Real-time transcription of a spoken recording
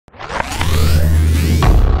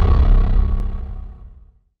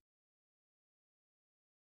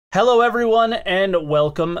Hello, everyone, and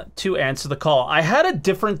welcome to Answer the Call. I had a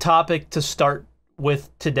different topic to start with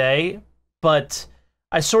today, but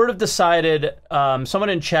I sort of decided, someone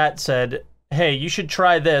in chat said, hey, you should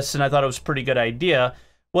try this, and I thought it was a pretty good idea,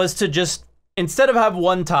 was to just, instead of have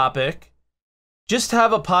one topic, just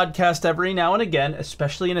have a podcast every now and again,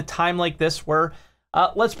 especially in a time like this where,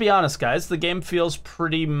 let's be honest, guys, the game feels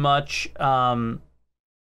pretty much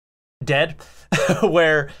dead.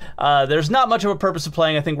 Where there's not much of a purpose of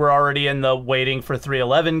playing. I think we're already in the waiting for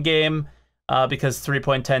 3.11 game because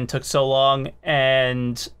 3.10 took so long.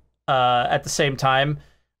 And at the same time,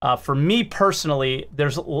 for me personally,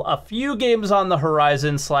 there's a few games on the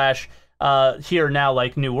horizon here now,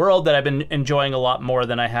 like New World, that I've been enjoying a lot more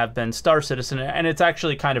than I have been Star Citizen. And it's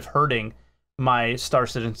actually kind of hurting my Star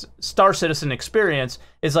Citizen experience.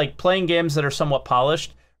 Is like playing games that are somewhat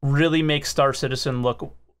polished really makes Star Citizen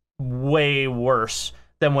look way worse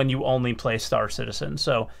than when you only play Star Citizen.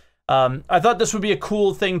 So I thought this would be a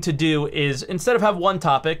cool thing to do, is instead of have one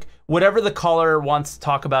topic, whatever the caller wants to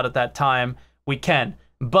talk about at that time, we can.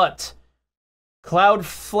 But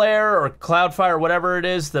Cloudflare or Cloudfire, whatever it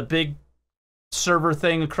is, the big server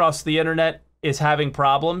thing across the internet, is having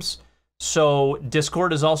problems. So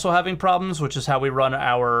Discord is also having problems, which is how we run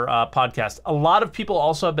our podcast. A lot of people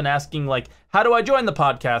also have been asking, like, how do I join the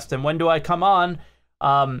podcast and when do I come on?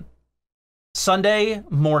 Sunday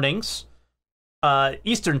mornings,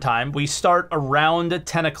 Eastern time, we start around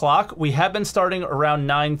 10 o'clock. We have been starting around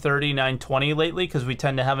 9:30, 9:20 lately because we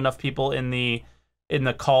tend to have enough people in the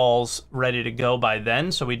calls ready to go by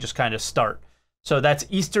then. So we just kind of start. So that's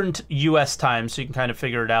Eastern US time, so you can kind of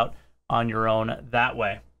figure it out on your own that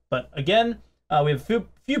way. But again, we have a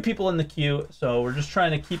few people in the queue, so we're just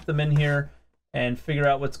trying to keep them in here and figure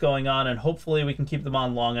out what's going on, and hopefully we can keep them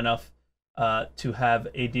on long enough to have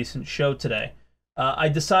a decent show today. I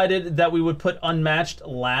decided that we would put Unmatched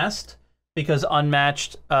last because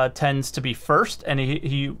Unmatched tends to be first, and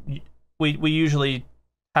we usually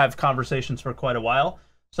have conversations for quite a while,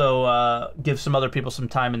 so give some other people some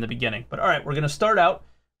time in the beginning. But all right, we're going to start out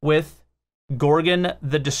with Gorgon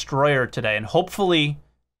the Destroyer today, and hopefully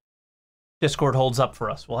Discord holds up for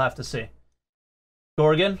us. We'll have to see.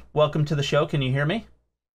 Gorgon, welcome to the show. Can you hear me?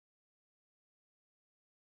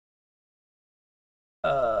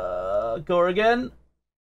 Gorgon.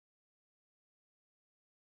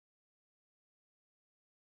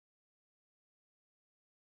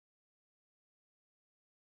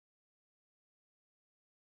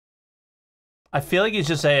 I feel like he's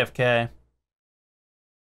just AFK.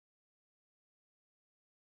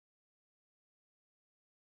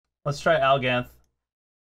 Let's try Alganth.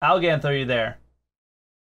 Alganth, are you there?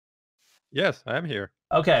 Yes, I am here.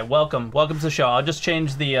 Okay, welcome. Welcome to the show. I'll just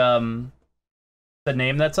change the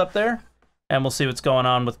name that's up there, and we'll see what's going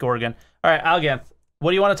on with Gorgon. All right, Alganth,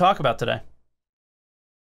 what do you want to talk about today?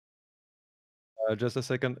 Just a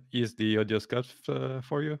second. Is the audio cut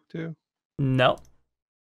for you too? No.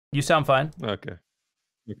 You sound fine. Okay.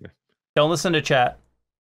 Okay. Don't listen to chat.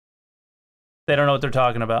 They don't know what they're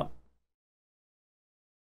talking about.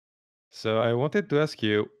 So I wanted to ask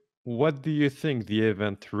you, what do you think the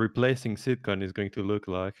event replacing Sitcon is going to look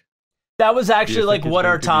like? That was actually like what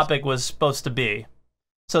our topic was supposed to be.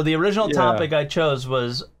 So the original topic I chose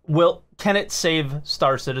was, can it save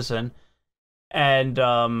Star Citizen? And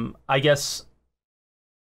I guess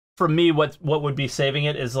for me, what would be saving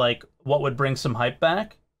it is like what would bring some hype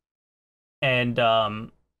back. And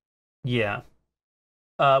yeah.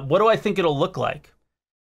 What do I think it'll look like?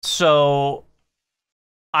 So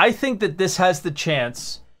I think that this has the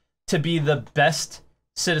chance to be the best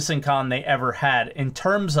CitizenCon they ever had in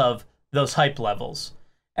terms of those hype levels.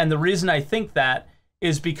 And the reason I think that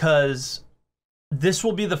is because this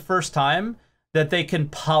will be the first time that they can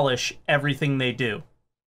polish everything they do.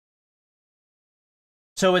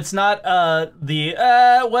 So it's not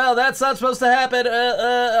well, that's not supposed to happen,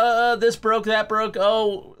 this broke, that broke,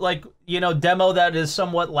 oh, like, you know, demo that is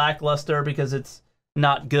somewhat lackluster because it's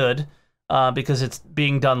not good, because it's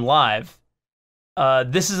being done live.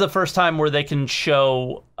 This is the first time where they can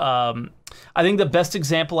show, I think the best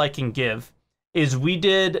example I can give is we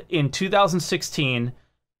did in 2016,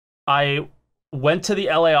 I went to the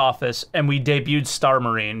LA office and we debuted Star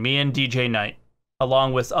Marine, me and DJ Knight,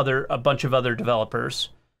 along with a bunch of other developers.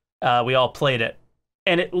 We all played it.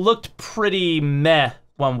 And it looked pretty meh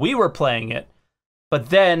when we were playing it. But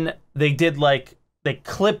then they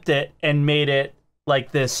clipped it and made it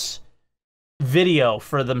like this video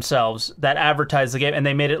for themselves that advertised the game, and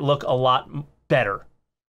they made it look a lot better.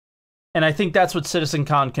 And I think that's what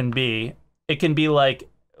CitizenCon can be. It can be like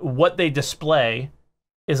what they display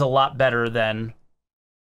is a lot better than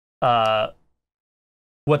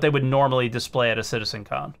what they would normally display at a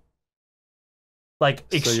CitizenCon. Like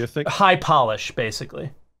So you think high polish,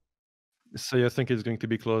 basically. so you think it's going to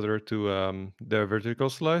be closer to the vertical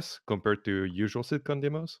slice compared to usual sitcom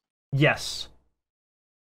demos? Yes.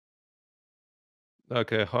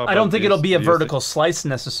 Okay, how I don't about think it'll this? be a Do you think vertical slice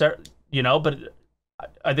necessarily, but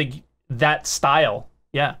I think that style,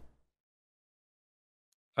 yeah.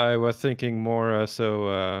 I was thinking more as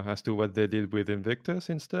to what they did with Invictus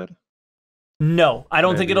instead? No, I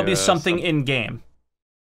don't think Maybe it'll be something some. in game,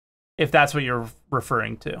 if that's what you're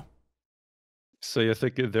referring to. So you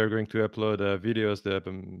think they're going to upload videos, the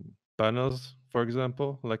panels, for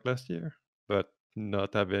example, like last year, but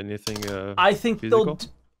not have anything I think physical?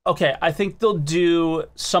 I think they'll do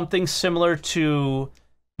something similar to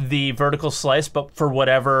the vertical slice, but for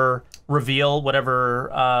whatever reveal, whatever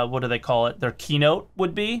what do they call it? Their keynote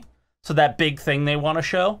would be. So that big thing they want to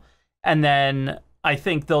show, and then I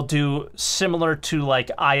think they'll do similar to like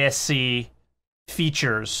ISC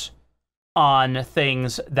features on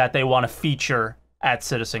things that they want to feature at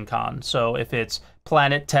CitizenCon. So if it's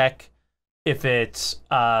Planet Tech, if it's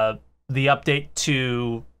the update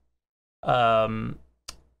to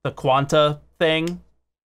the Quanta thing,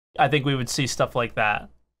 I think we would see stuff like that.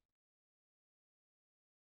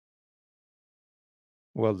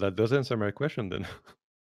 Well, that does answer my question then.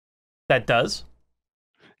 That does.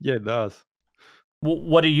 Yeah, it does.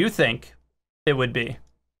 What do you think it would be?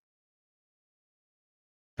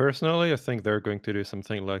 Personally, I think they're going to do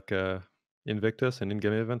something like Invictus, an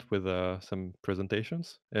in-game event with some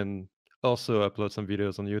presentations, and also upload some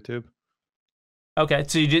videos on YouTube. Okay,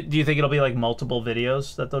 so do you think it'll be like multiple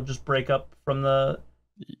videos that they'll just break up from the?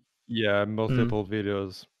 Yeah, multiple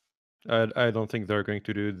videos. I don't think they're going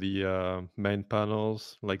to do the main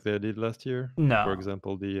panels like they did last year. No. For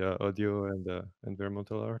example, the audio and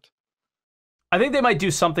environmental art. I think they might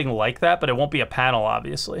do something like that, but it won't be a panel,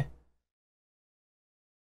 obviously.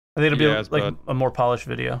 I think it'll Yes, be like a more polished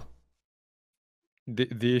video.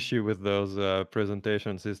 The issue with those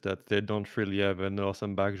presentations is that they don't really have an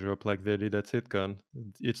awesome backdrop like they did at SitCon.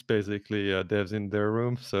 It's basically devs in their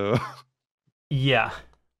room, so Yeah,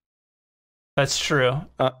 that's true.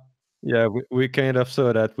 yeah, we kind of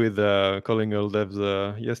saw that with calling all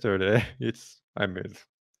devs yesterday. It's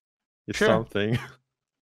Sure. something.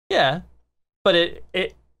 Yeah, but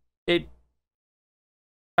it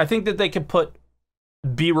I think that they could put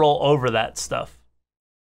B-roll over that stuff.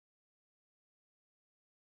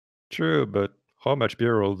 True, but how much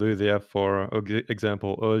B-roll do they have for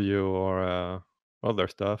example audio or other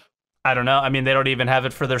stuff? I don't know. I mean, they don't even have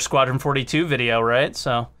it for their Squadron 42 video, right?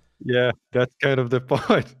 So yeah, that's kind of the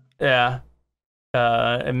point. Yeah,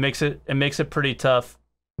 it makes it pretty tough.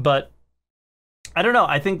 But I don't know.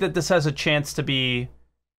 I think that this has a chance to be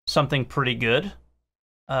something pretty good.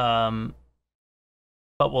 But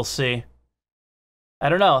we'll see. I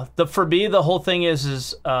don't know. For me, the whole thing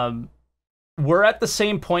is we're at the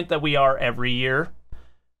same point that we are every year.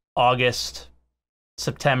 August,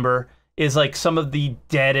 September is like some of the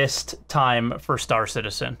deadest time for Star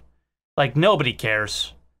Citizen. Like nobody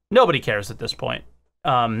cares. Nobody cares at this point.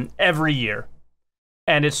 Every year.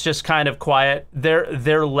 And it's just kind of quiet.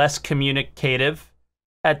 They're less communicative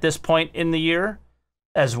at this point in the year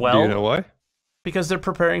as well. Do you know why? Because they're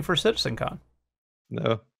preparing for CitizenCon.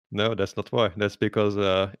 No, that's not why. That's because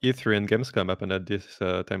E3 and Gamescom happen at this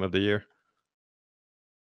time of the year.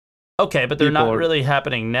 Okay, but they're not really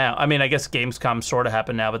happening now. I mean, I guess Gamescom sort of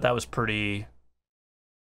happened now, but that was pretty.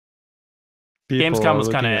 Gamescom was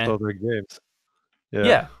kind of other games.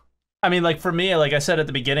 Yeah. I mean, like for me, like I said at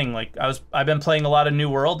the beginning, like I've been playing a lot of New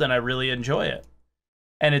World and I really enjoy it.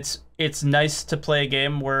 And it's nice to play a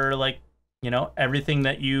game where like, everything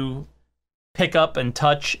that you pick up and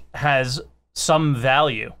touch has some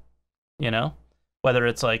value, whether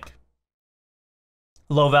it's like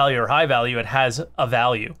low value or high value, it has a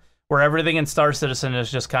value. Where everything in Star Citizen is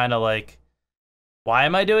just kind of like, why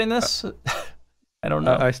am I doing this? I don't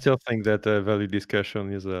know. I still think that the value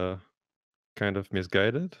discussion is kind of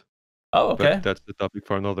misguided. Oh, okay. But that's the topic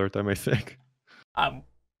for another time, I think.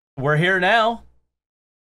 We're here now.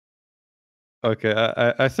 Okay,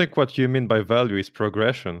 I think what you mean by value is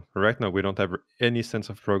progression. Right now, we don't have any sense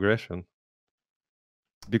of progression.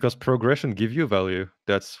 Because progression gives you value.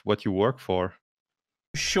 That's what you work for.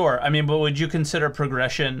 Sure. I mean, but would you consider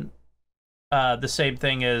progression the same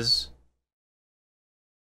thing as...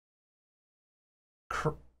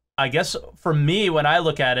 I guess for me, when I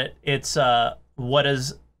look at it, it's what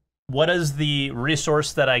is the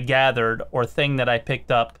resource that I gathered or thing that I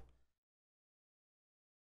picked up?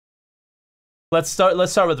 Let's start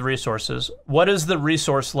with resources. What is the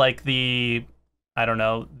resource like the, I don't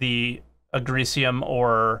know, the Agricium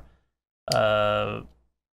or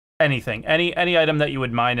anything, any item that you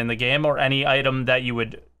would mine in the game, or any item that you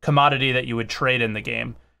would commodity that you would trade in the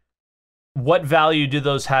game. What value do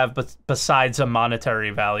those have besides a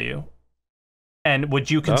monetary value? And would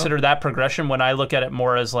you consider that progression when I look at it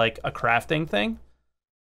more as like a crafting thing?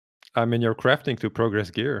 I mean, you're crafting to progress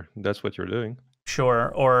gear. That's what you're doing.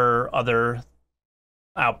 Sure, or other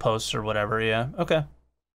outposts or whatever, yeah. Okay.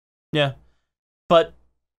 Yeah. But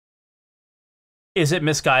is it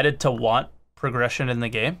misguided to want progression in the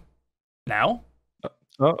game now?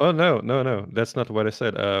 Oh no. That's not what I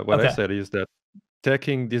said. What I said is that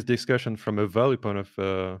taking this discussion from a value point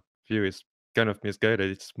of view is kind of misguided.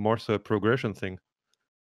 It's more so a progression thing.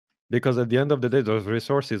 Because at the end of the day, those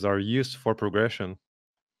resources are used for progression.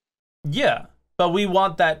 Yeah, but we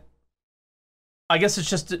want that. I guess it's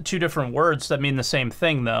just two different words that mean the same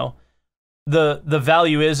thing, though. The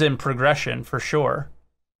value is in progression, for sure.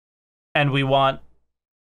 And we want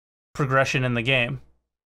progression in the game.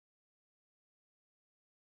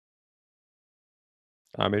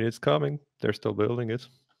 I mean, it's coming. They're still building it.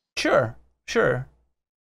 Sure.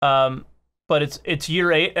 But it's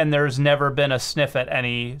year 8, and there's never been a sniff at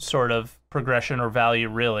any sort of progression or value,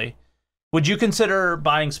 really. Would you consider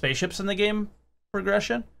buying spaceships in the game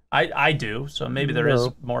progression? I do, so maybe there is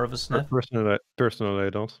more of a sniff. Personally, I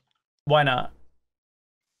don't. Why not?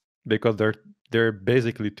 Because they're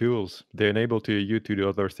basically tools. They enable you to do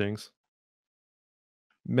other things.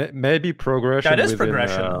 Maybe progression. That is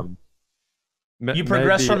progression. You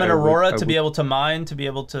progress from an Aurora to be able to mine, to be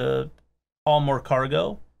able to haul more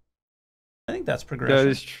cargo. I think that's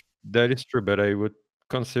progression. That is true, but I would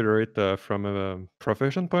consider it from a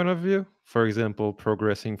profession point of view. For example,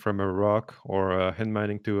 progressing from a rock or hand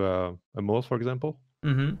mining to a mold, for example.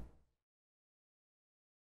 Mm-hmm.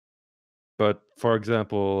 But for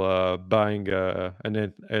example, buying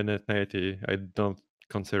an N90, I don't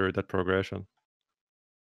consider that progression.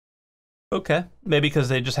 Okay, maybe because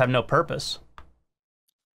they just have no purpose.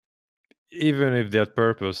 Even if that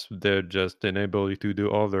purpose, they just enable you to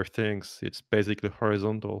do other things. It's basically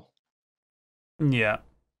horizontal. Yeah.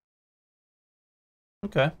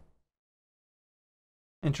 Okay.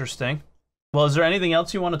 Interesting. Well, is there anything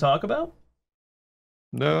else you want to talk about?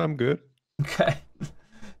 No, I'm good. Okay.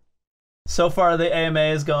 So far, the AMA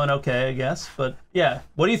is going okay, I guess. But yeah,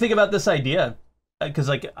 what do you think about this idea? Because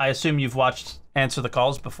like, I assume you've watched Answer the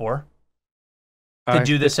Calls before. To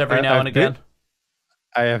do this every now and again.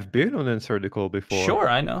 I have been on Answer the Call before. Sure,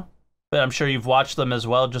 I know. But I'm sure you've watched them as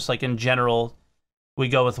well. Just like in general, we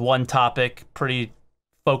go with one topic, pretty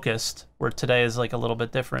focused, where today is like a little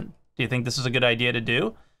bit different. Do you think this is a good idea to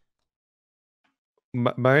do?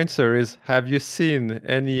 My answer is, have you seen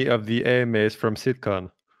any of the AMAs from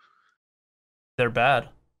SitCon? They're bad.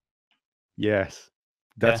 Yes.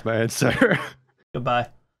 That's my answer. Goodbye.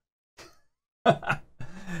 I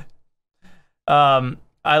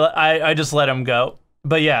just let him go.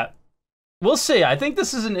 But yeah, we'll see. I think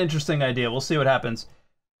this is an interesting idea. We'll see what happens.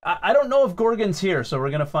 I don't know if Gorgon's here, so we're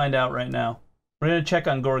going to find out right now. We're going to check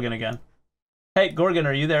on Gorgon again. Hey, Gorgon,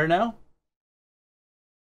 are you there now?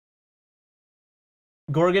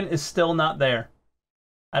 Gorgon is still not there.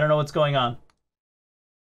 I don't know what's going on.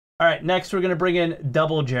 All right, next we're going to bring in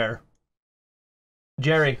Double Jer.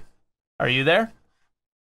 Jerry, are you there?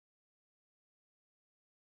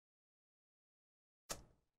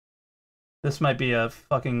 This might be a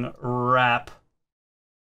fucking wrap.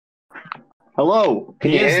 Hello,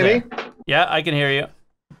 can you hear me? Yeah, I can hear you.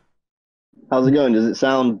 How's it going? Does it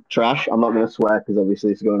sound trash? I'm not going to swear because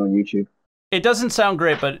obviously it's going on YouTube. It doesn't sound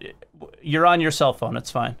great, but you're on your cell phone.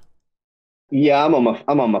 It's fine. Yeah, I'm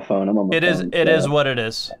on my phone. It is what it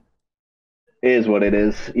is. It is what it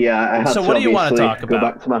is. Yeah, I have so what do you want to talk about? Go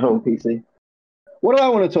back to my home PC. What do I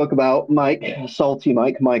want to talk about, Mike,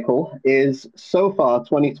 SaltEMike, Michael, is so far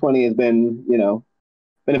 2020 has been,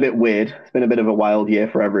 been a bit weird. It's been a bit of a wild year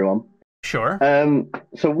for everyone. Sure.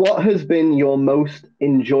 So what has been your most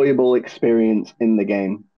enjoyable experience in the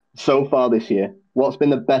game so far this year? What's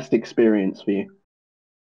been the best experience for you?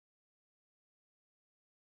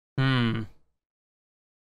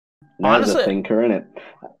 Honestly, a thinker, innit?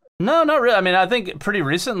 No, not really. I mean, I think pretty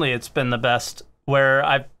recently it's been the best, where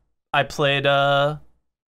I played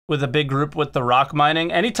with a big group with the rock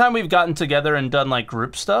mining. Anytime we've gotten together and done like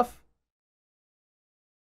group stuff.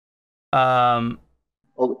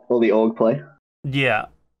 All the org play. Yeah.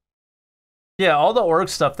 Yeah, all the org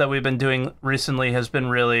stuff that we've been doing recently has been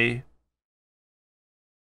really,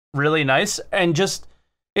 really nice. And just,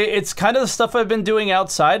 it's kind of the stuff I've been doing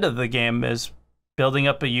outside of the game, is building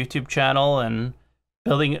up a YouTube channel and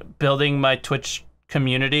building my Twitch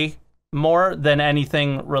community more than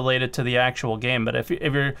anything related to the actual game. But if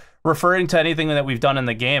you're referring to anything that we've done in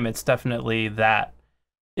the game, it's definitely that,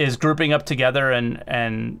 is grouping up together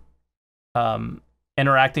and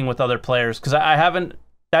interacting with other players. Because I haven't,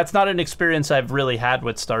 that's not an experience I've really had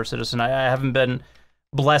with Star Citizen. I haven't been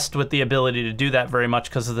blessed with the ability to do that very much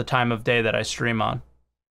because of the time of day that I stream on.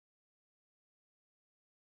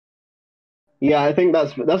 Yeah, I think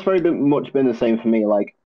that's very much been the same for me.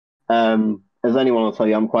 Like, as anyone will tell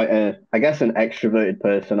you, I'm quite an extroverted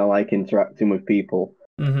person. I like interacting with people.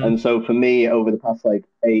 Mm-hmm. And so for me, over the past like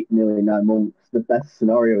 8, nearly 9 months, the best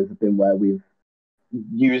scenarios have been where we've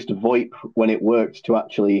used VoIP when it worked to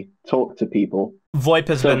actually talk to people. VoIP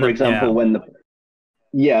has been, for example, when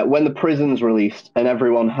the prison's released and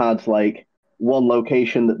everyone had like one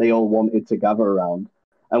location that they all wanted to gather around,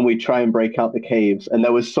 and we try and break out the caves, and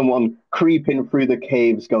there was someone creeping through the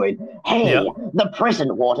caves going, "Hey, the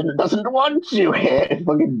prison warden doesn't want you here,"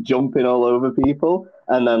 fucking jumping all over people.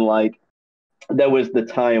 And then like there was the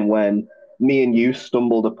time when me and you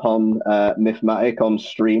stumbled upon Mythmatic on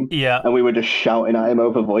stream, and we were just shouting at him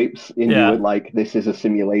over VoIPs, and you were like, "This is a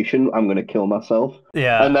simulation, I'm gonna kill myself."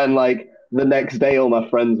 And then like the next day all my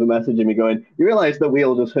friends were messaging me going, "You realize that we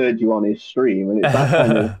all just heard you on his stream?" And it's that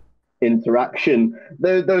kind of interaction,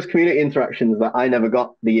 those community interactions that I never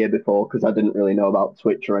got the year before because I didn't really know about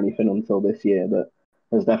Twitch or anything until this year, that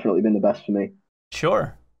has definitely been the best for me.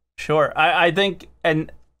 Sure. I think,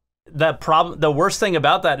 and the worst thing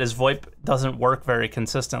about that is VoIP doesn't work very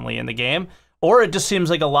consistently in the game, or it just seems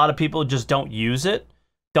like a lot of people just don't use it,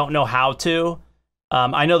 don't know how to.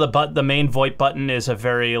 I know the main VoIP button is a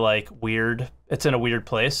very like weird, it's in a weird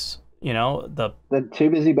place. You know, they're too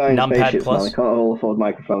busy buying spaceships now. They can't all afford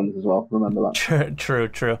microphones as well. Remember that.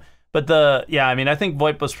 True. But I think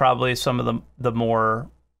VoIP was probably some of the more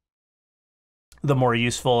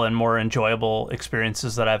useful and more enjoyable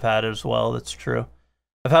experiences that I've had as well. That's true.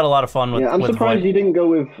 I've had a lot of fun with. Yeah, I'm surprised VoIP. you didn't go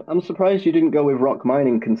with. I'm surprised you didn't go with rock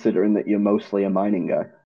mining, considering that you're mostly a mining guy.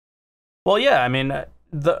 Well, yeah. I mean,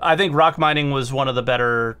 I think rock mining was one of the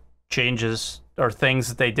better changes or things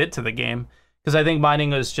that they did to the game, because I think mining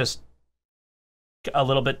was just a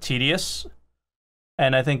little bit tedious,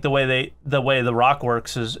 and I think the way the rock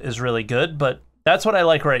works is really good. But that's what I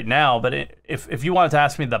like right now. But if you wanted to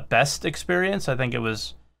ask me the best experience, I think it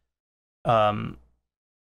was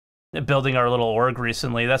building our little org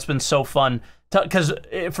recently. That's been so fun. Because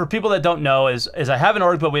for people that don't know, is I have an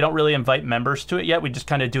org, but we don't really invite members to it yet. We just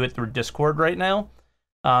kind of do it through Discord right now,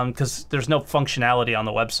 because there's no functionality on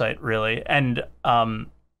the website really, and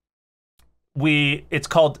it's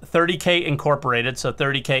called 30K Incorporated, so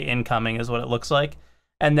 30K incoming is what it looks like.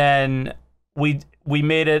 And then we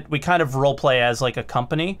kind of role play as like a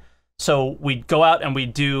company. So we go out and we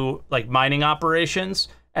do like mining operations,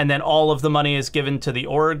 and then all of the money is given to the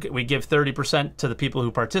org. We give 30% to the people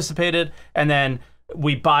who participated, and then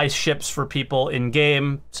we buy ships for people in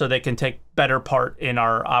game so they can take better part in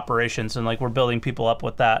our operations, and like we're building people up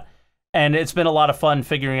with that. And it's been a lot of fun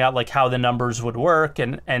figuring out like how the numbers would work,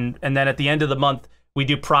 and then at the end of the month we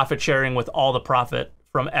do profit sharing with all the profit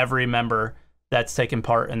from every member that's taken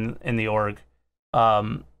part in the org.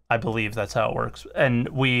 I believe that's how it works. And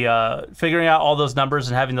we figuring out all those numbers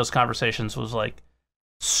and having those conversations was like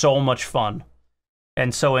so much fun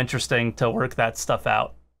and so interesting to work that stuff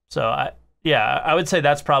out. So I would say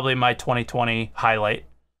that's probably my 2020 highlight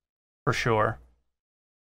for sure,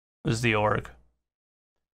 was the org.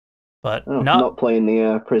 But not playing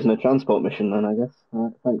the prisoner transport mission then, I guess.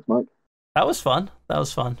 Thanks, Mike. That was fun.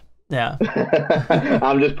 Yeah.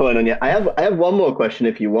 I'm just pulling on you. I have one more question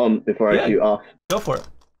if you want before I shoot off. Go for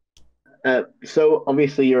it. So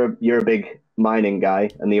obviously you're a big mining guy,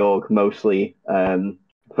 and the org mostly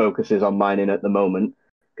focuses on mining at the moment,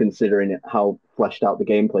 considering how fleshed out the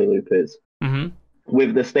gameplay loop is. Mm-hmm.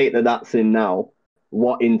 With the state that's in now,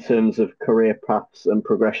 what in terms of career paths and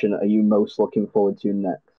progression are you most looking forward to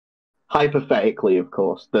next? Hypothetically, of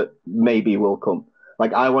course, that maybe will come.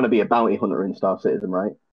 Like, I want to be a bounty hunter in Star Citizen,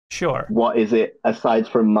 right? Sure. What is it, aside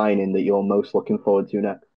from mining, that you're most looking forward to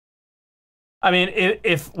next? I mean,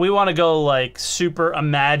 if we want to go, like, super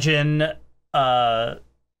imagine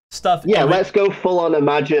stuff... Yeah, let's go full-on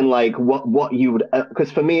imagine, like, what you would...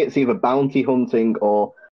 Because for me, it's either bounty hunting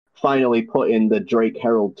or finally putting the Drake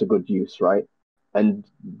Herald to good use, right? And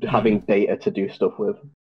having data to do stuff with.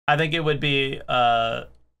 I think it would be...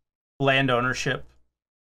 land ownership.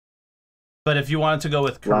 But if you wanted to go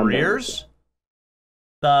with careers,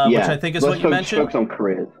 which I think is what you mentioned. Focus on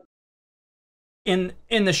careers. In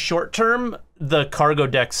the short term, the cargo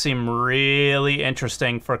decks seem really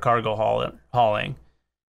interesting for cargo hauling.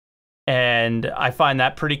 And I find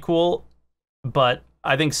that pretty cool. But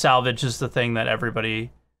I think salvage is the thing that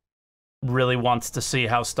everybody really wants to see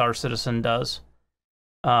how Star Citizen does.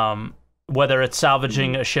 Whether it's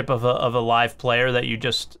salvaging a ship of a live player that you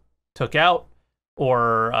just took out,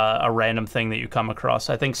 or a random thing that you come across.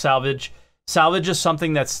 I think salvage is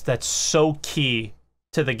something that's so key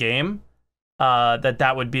to the game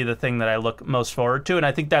that would be the thing that I look most forward to, and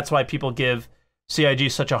I think that's why people give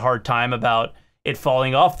CIG such a hard time about it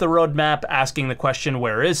falling off the roadmap, asking the question,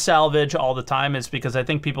 where is salvage, all the time, is because I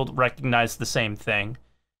think people recognize the same thing,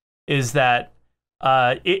 is that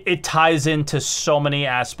it ties into so many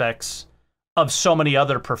aspects of so many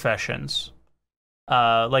other professions.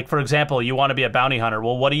 Like, for example, you want to be a bounty hunter.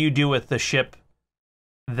 Well, what do you do with the ship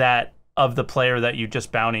of the player that you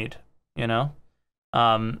just bountied, you know?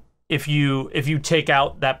 If you take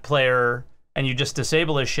out that player and you just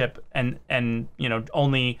disable his ship and you know,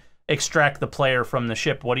 only extract the player from the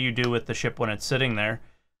ship, what do you do with the ship when it's sitting there?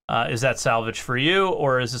 Is that salvage for you,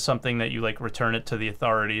 or is it something that you like return it to the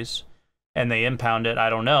authorities and they impound it? I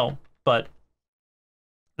don't know, but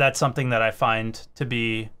that's something that I find to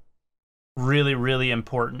be really, really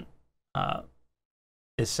important,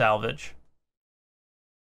 is salvage.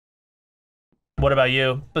 What about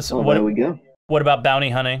you? There we go. What about bounty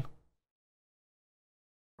hunting?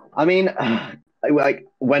 I mean, like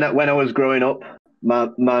when I was growing up, my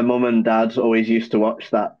mum and dad always used to watch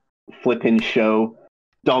that flipping show,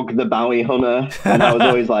 Dog the Bounty Hunter, and I was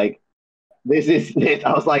always like, this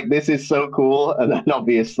is so cool. And then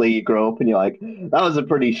obviously you grow up and you're like, that was a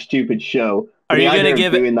pretty stupid show. Are you going to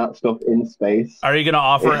give doing that stuff in space? Are you going to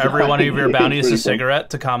offer every one of your bounties a cigarette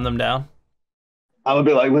to calm them down? I would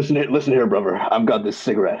be like, listen here, brother. I've got this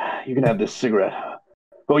cigarette. You can have this cigarette,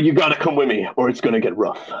 but you got to come with me, or it's going to get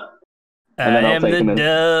rough. And then I am the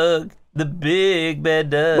Doug, the big bad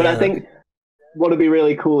Doug. But I think what would be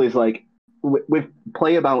really cool is like with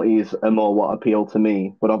player bounties are more what appeal to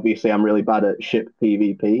me. But obviously, I'm really bad at ship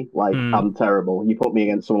PvP. Like I'm terrible. You put me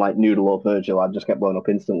against someone like Noodle or Virgil, I'd just get blown up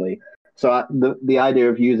instantly. So the idea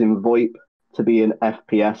of using VoIP to be an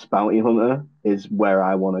FPS bounty hunter is where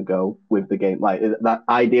I want to go with the game. Like that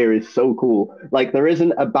idea is so cool. Like there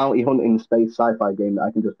isn't a bounty hunting space sci-fi game that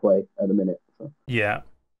I can just play at a minute. So. Yeah.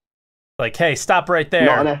 Like, hey, stop right there.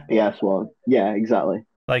 Not an FPS one. Yeah, exactly.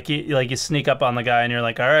 Like you sneak up on the guy and you're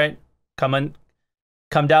like, all right, come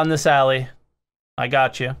down this alley. I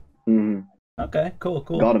got you. Mm-hmm. Okay, cool.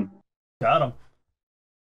 Got him.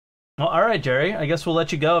 Well, all right, Jerry. I guess we'll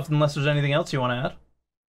let you go unless there's anything else you want to add.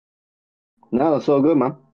 No, that's all good,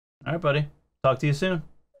 man. All right, buddy. Talk to you soon.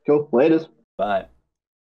 Cool. Laters. Bye.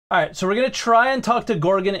 All right, so we're gonna try and talk to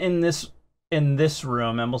Gorgon in this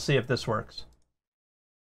room, and we'll see if this works.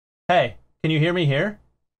 Hey, can you hear me here?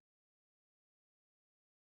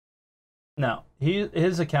 No,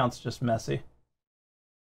 his account's just messy.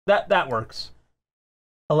 That works.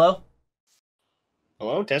 Hello?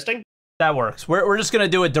 Hello, testing? That works. We're just gonna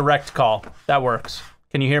do a direct call. That works.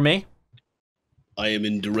 Can you hear me? I am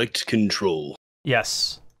in direct control.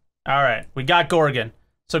 Yes. All right, we got Gorgon.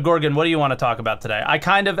 So Gorgon, what do you want to talk about today? I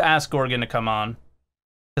kind of asked Gorgon to come on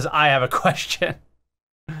because I have a question.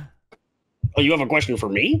 Oh, you have a question for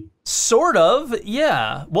me? Sort of,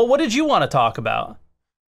 yeah. Well, what did you want to talk about?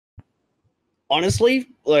 Honestly,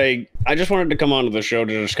 like, I just wanted to come onto the show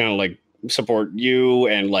to just kind of, like, support you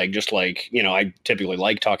and, like, just, like, you know, I typically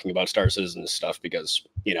like talking about Star Citizen stuff because,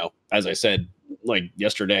 you know, as I said, like,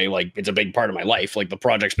 yesterday, like, it's a big part of my life. Like, the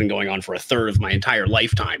project's been going on for a third of my entire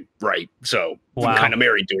lifetime, right? So, I'm kind of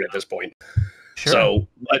married to it at this point. Sure. So,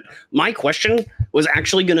 but my question was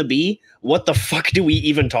actually going to be, what the fuck do we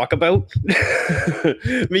even talk about?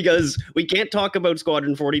 Because we can't talk about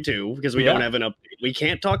Squadron 42 because we don't have an update. We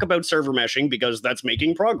can't talk about server meshing because that's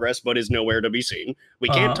making progress but is nowhere to be seen. We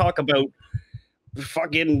can't talk about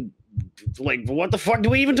fucking, like, what the fuck do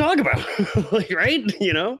we even talk about? Like, right?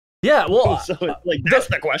 You know? Yeah, well, so like that's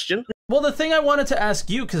the question. Well, the thing I wanted to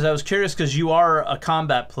ask you, because I was curious, because you are a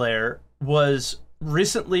combat player, was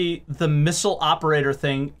recently the missile operator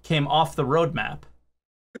thing came off the roadmap.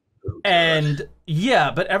 And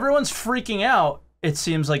yeah, but everyone's freaking out. It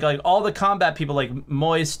seems like all the combat people, like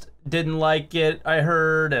Moist, didn't like it. I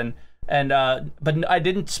heard, but I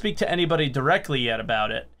didn't speak to anybody directly yet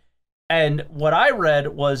about it. And what I read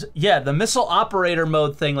was, yeah, the missile operator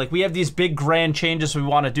mode thing. Like we have these big grand changes we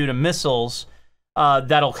want to do to missiles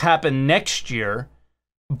that'll happen next year,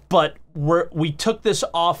 but we took this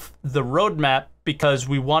off the roadmap because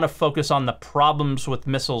we want to focus on the problems with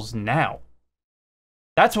missiles now.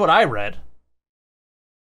 That's what I read.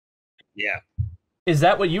 Yeah. Is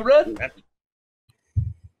that what you read?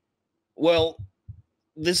 Well,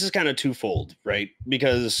 this is kind of twofold, right?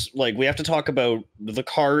 Because like we have to talk about the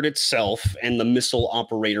card itself and the missile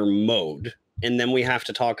operator mode, and then we have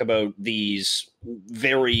to talk about these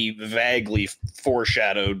very vaguely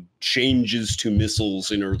foreshadowed changes to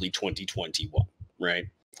missiles in early 2021, right?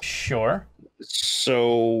 Sure.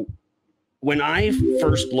 So when I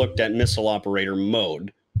first looked at missile operator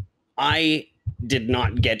mode, I did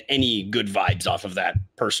not get any good vibes off of that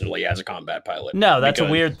personally as a combat pilot. No, that's a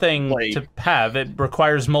weird thing to have. It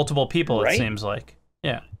requires multiple people, right? It seems like.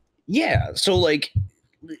 Yeah. Yeah. So like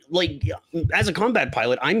as a combat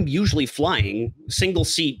pilot, I'm usually flying single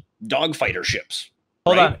seat dogfighter ships.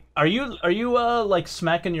 Hold on. Are you like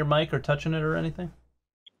smacking your mic or touching it or anything?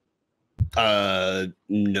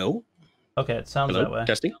 No. Okay, it sounds that way.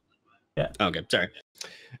 Testing? Yeah. Okay, sorry.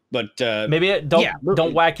 But maybe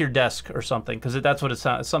don't whack your desk or something, because that's what it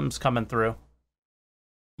sounds. Something's coming through.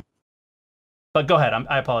 But go ahead.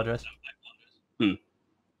 I apologize.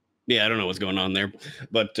 Yeah, I don't know what's going on there,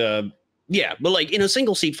 but yeah, but like in a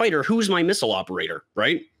single seat fighter, who's my missile operator,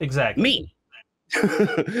 right? Exactly. Me.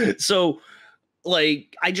 So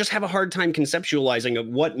like I just have a hard time conceptualizing of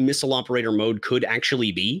what missile operator mode could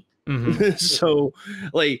actually be. Mm-hmm. So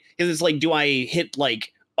like, because it's like, do I hit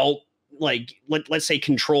like alt, like let's say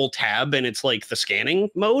control tab and it's like the scanning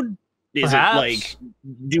mode? Is Perhaps. It like,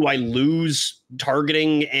 do I lose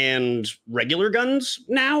targeting and regular guns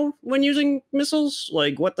now when using missiles?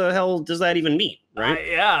 Like, what the hell does that even mean, right?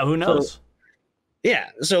 Yeah, who knows?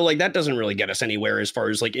 So like that doesn't really get us anywhere as far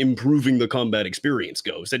as like improving the combat experience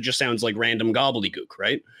goes. It just sounds like random gobbledygook,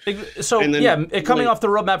 right? So then, coming off the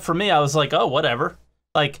roadmap for me, I was like, oh, whatever.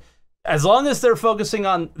 Like, as long as they're focusing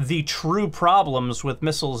on the true problems with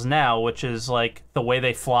missiles now, which is like the way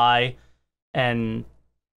they fly and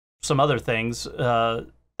some other things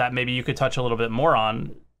that maybe you could touch a little bit more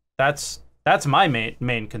on, that's my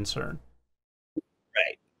main concern.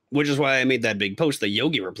 Right. Which is why I made that big post that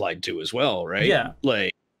Yogi replied to as well, right? Yeah.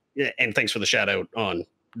 Like, and thanks for the shout out on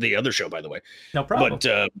the other show, by the way. No problem.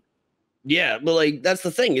 But yeah, but like that's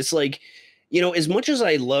the thing. It's like, you know, as much as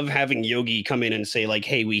I love having Yogi come in and say like,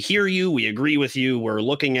 hey, we hear you, we agree with you, we're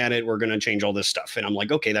looking at it, we're going to change all this stuff. And I'm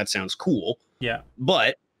like, okay, that sounds cool. Yeah.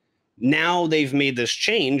 But now they've made this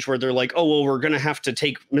change where they're like, oh, well, we're going to have to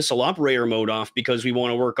take missile operator mode off because we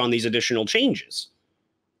want to work on these additional changes.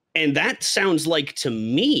 And that sounds like to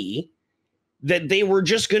me that they were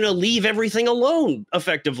just going to leave everything alone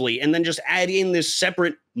effectively and then just add in this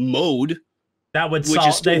separate mode. That would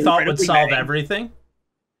solve, they thought would solve everything.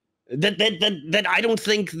 That I don't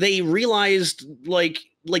think they realized, like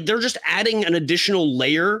they're just adding an additional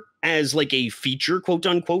layer as like a feature, quote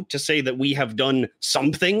unquote, to say that we have done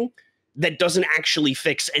something that doesn't actually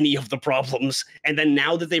fix any of the problems. And then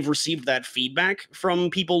now that they've received that feedback from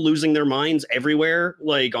people losing their minds everywhere,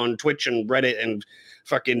 like on Twitch and Reddit and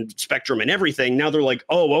fucking Spectrum and everything, now they're like,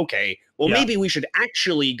 oh, okay, well, maybe we should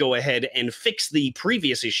actually go ahead and fix the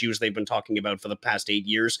previous issues they've been talking about for the past 8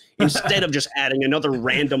 years instead of just adding another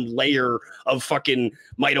random layer of fucking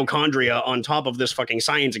mitochondria on top of this fucking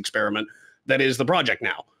science experiment that is the project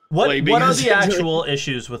now. What are the actual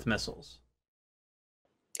issues with missiles?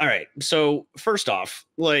 All right, so first off,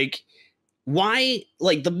 like, why,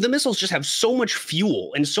 like, the missiles just have so much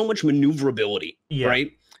fuel and so much maneuverability,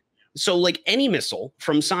 right? So, like, any missile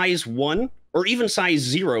from size 1 or even size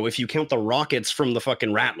 0, if you count the rockets from the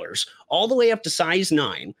fucking Rattlers, all the way up to size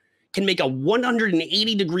 9, can make a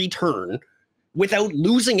 180-degree turn without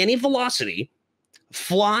losing any velocity,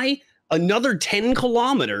 fly another 10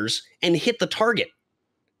 kilometers, and hit the target.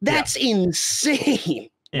 That's insane,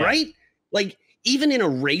 right? Like, even in a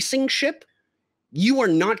racing ship, you are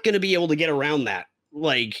not going to be able to get around that,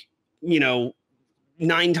 like, you know,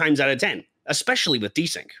 9 times out of 10, especially with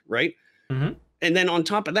desync, right? Mm-hmm. And then on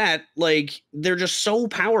top of that, like, they're just so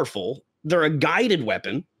powerful. They're a guided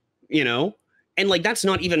weapon, you know? And, like, that's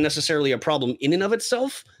not even necessarily a problem in and of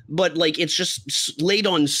itself, but, like, it's just laid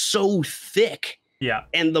on so thick. Yeah.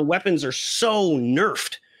 And the weapons are so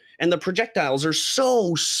nerfed. And the projectiles are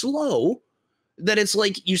so slow that it's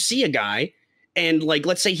like you see a guy and, like,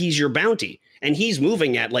 let's say he's your bounty and he's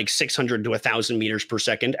moving at like 600 to 1,000 meters per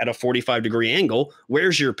second at a 45-degree angle.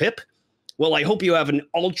 Where's your pip? Well, I hope you have an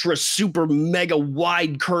ultra super mega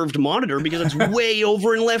wide curved monitor because it's way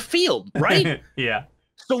over in left field, right? Yeah.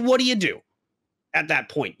 So what do you do at that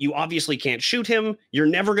point? You obviously can't shoot him. You're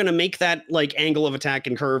never going to make that like angle of attack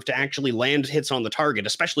and curve to actually land hits on the target,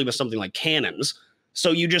 especially with something like cannons.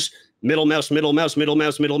 So you just middle mouse,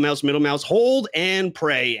 hold and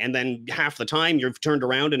pray. And then half the time you've turned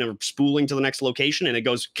around and are spooling to the next location and it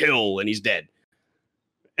goes kill and he's dead.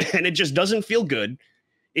 And it just doesn't feel good.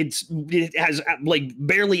 It has like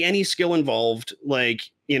barely any skill involved, like,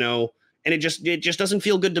 you know, and it just doesn't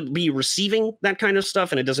feel good to be receiving that kind of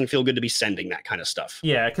stuff, and it doesn't feel good to be sending that kind of stuff.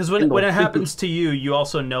 Yeah, because when it happens to you, you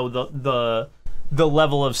also know the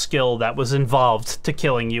level of skill that was involved to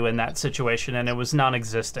killing you in that situation, and it was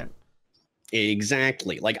non-existent.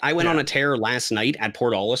 Exactly. Like, I went on a tear last night at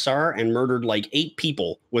Port Olisar and murdered like 8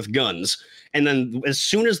 people with guns. And then as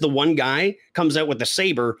soon as the one guy comes out with the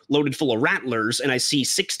saber loaded full of rattlers and I see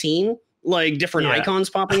 16 like different icons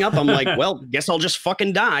popping up, I'm like, well, guess I'll just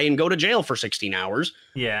fucking die and go to jail for 16 hours.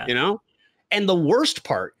 Yeah. You know? And the worst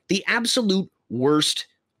part, the absolute worst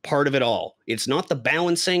part of it all, it's not the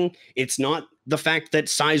balancing, it's not the fact that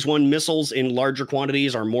size 1 missiles in larger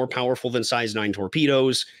quantities are more powerful than size 9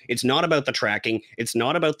 torpedoes. It's not about the tracking. It's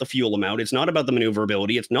not about the fuel amount. It's not about the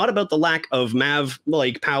maneuverability. It's not about the lack of MAV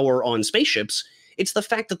like power on spaceships. It's the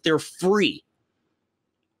fact that they're free.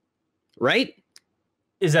 Right?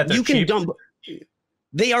 Is that you can cheap? dump?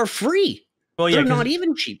 They are free. Well, yeah, they're not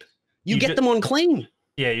even cheap. You get them on claim.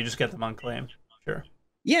 Yeah, you just get them on claim. Sure.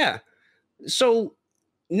 Yeah. So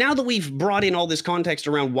now that we've brought in all this context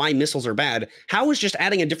around why missiles are bad, how is just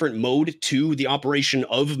adding a different mode to the operation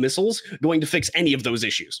of missiles going to fix any of those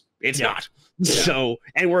issues? It's not. Yeah. So,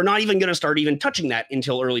 and we're not even going to start even touching that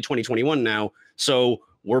until early 2021 now. So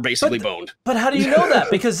we're basically boned. But how do you know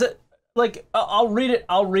that? Because like, I'll read it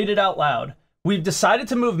out loud. We've decided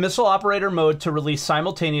to move missile operator mode to release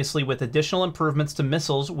simultaneously with additional improvements to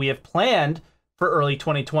missiles we have planned for early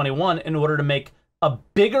 2021 in order to make a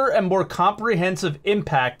bigger and more comprehensive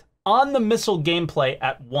impact on the missile gameplay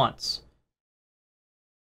at once.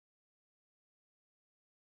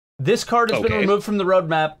 This card has been removed from the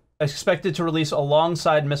roadmap, expected to release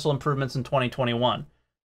alongside missile improvements in 2021.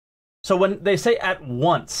 So when they say at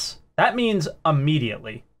once, that means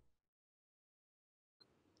immediately.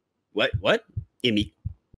 What?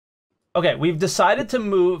 Okay, we've decided to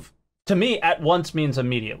move. To me, at once means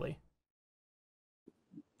immediately.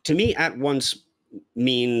 To me, at once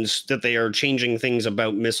means that they are changing things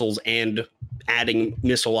about missiles and adding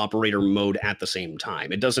missile operator mode at the same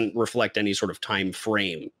time. It doesn't reflect any sort of time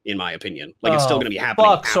frame, in my opinion. Like, it's still going to be happening.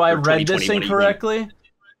 Fuck, so I read this incorrectly?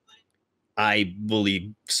 I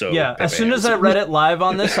believe so. Yeah, as soon as I read it live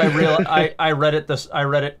on this, I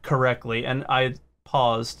read it correctly, and I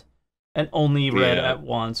paused and only read at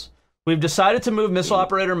once. We've decided to move missile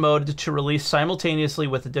operator mode to release simultaneously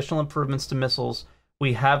with additional improvements to missiles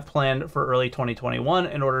we have planned for early 2021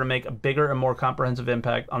 in order to make a bigger and more comprehensive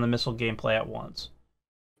impact on the missile gameplay at once.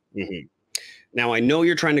 Mm-hmm. Now, I know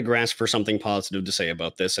you're trying to grasp for something positive to say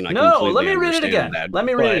about this, and I completely let me read it again. Let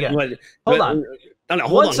me read it again. Hold on.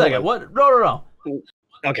 Hold on. Second. What? No.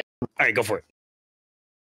 Okay. All right, go for it.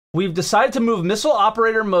 We've decided to move missile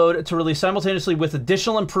operator mode to release simultaneously with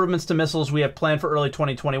additional improvements to missiles we have planned for early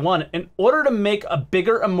 2021 in order to make a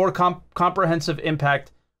bigger and more comprehensive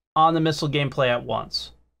impact on the missile gameplay at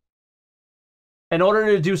once. In order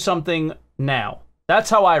to do something now. That's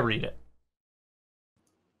how I read it.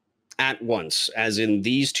 At once, as in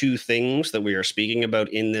these two things that we are speaking about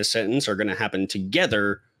in this sentence are going to happen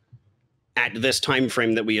together at this time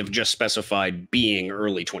frame that we have just specified being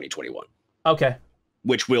early 2021. Okay.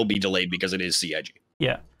 Which will be delayed because it is CIG.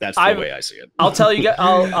 Yeah, that's the way I see it. I'll tell you.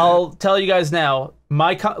 I'll tell you guys now.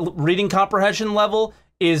 My reading comprehension level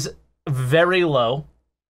is very low.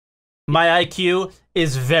 My IQ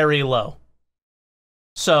is very low.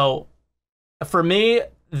 So, for me,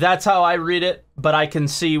 that's how I read it. But I can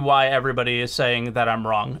see why everybody is saying that I'm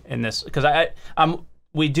wrong in this, because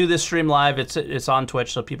we do this stream live. It's on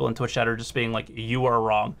Twitch, so people in Twitch chat are just being like, "You are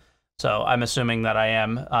wrong." So I'm assuming that I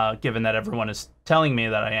am, given that everyone is telling me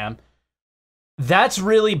that I am. That's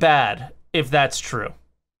really bad if that's true.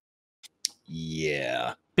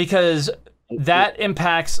 Yeah. Because that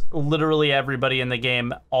impacts literally everybody in the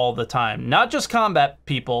game all the time. Not just combat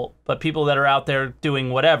people, but people that are out there doing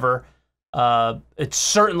whatever. It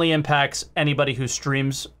certainly impacts anybody who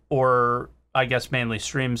streams, or I guess mainly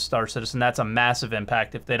streams Star Citizen. That's a massive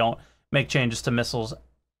impact if they don't make changes to missiles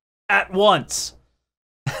at once.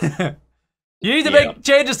 You need to make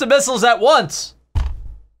changes to missiles at once.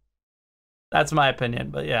 That's my opinion,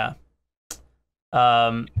 but yeah.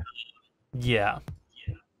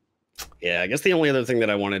 Yeah, I guess the only other thing that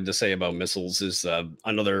I wanted to say about missiles is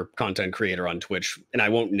another content creator on Twitch, and I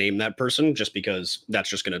won't name that person just because that's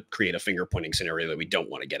just going to create a finger-pointing scenario that we don't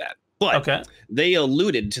want to get at. But they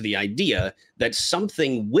alluded to the idea that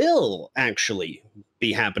something will actually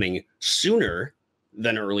be happening sooner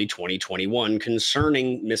than early 2021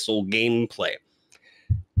 concerning missile gameplay.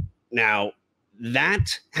 Now,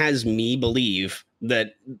 that has me believe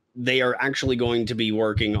that they are actually going to be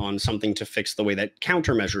working on something to fix the way that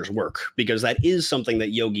countermeasures work, because that is something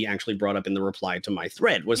that Yogi actually brought up in the reply to my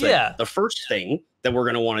thread, was that the first thing that we're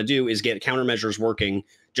going to want to do is get countermeasures working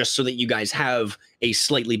just so that you guys have a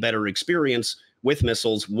slightly better experience with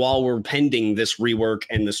missiles while we're pending this rework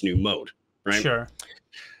and this new mode, right? Sure.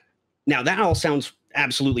 Now, that all sounds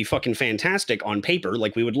absolutely fucking fantastic on paper.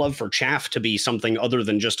 Like, we would love for chaff to be something other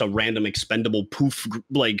than just a random expendable poof,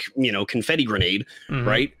 like, you know, confetti grenade,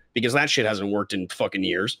 right? Because that shit hasn't worked in fucking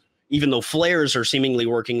years. Even though flares are seemingly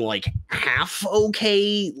working like half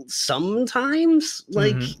okay sometimes,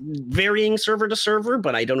 like varying server to server,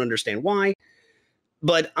 but I don't understand why.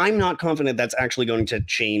 But I'm not confident that's actually going to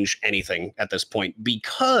change anything at this point,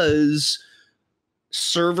 because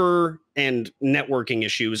server and networking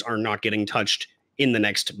issues are not getting touched in the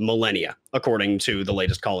next millennia, according to the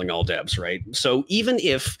latest Calling All Devs, right? So even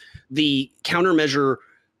if the countermeasure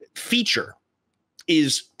feature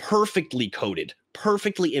is perfectly coded,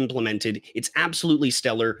 perfectly implemented, it's absolutely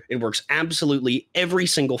stellar, it works absolutely every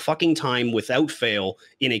single fucking time without fail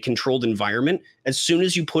in a controlled environment, as soon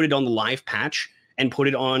as you put it on the live patch and put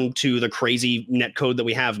it on to the crazy netcode that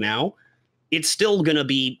we have now, it's still going to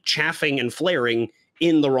be chaffing and flaring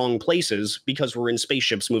in the wrong places, because we're in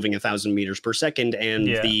spaceships moving 1,000 meters per second, and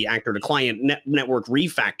the actor to client network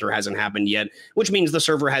refactor hasn't happened yet, which means the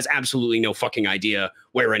server has absolutely no fucking idea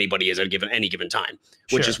where anybody is at any given time,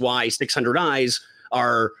 which is why 600 eyes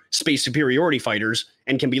are space superiority fighters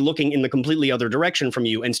and can be looking in the completely other direction from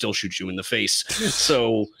you and still shoot you in the face.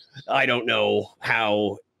 So I don't know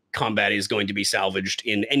how combat is going to be salvaged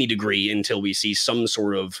in any degree until we see some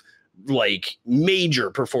sort of like major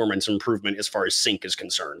performance improvement as far as sync is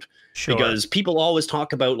concerned. Because people always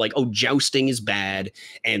talk about like, oh, jousting is bad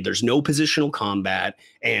and there's no positional combat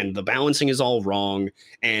and the balancing is all wrong.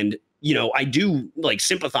 And, you know, I do like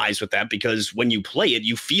sympathize with that, because when you play it,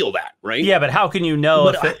 you feel that, right? Yeah, but how can you know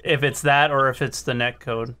if it's that or if it's the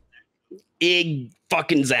netcode?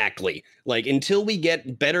 Fucking exactly. Like, until we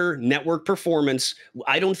get better network performance,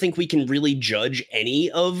 I don't think we can really judge any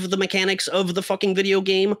of the mechanics of the fucking video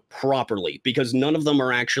game properly, because none of them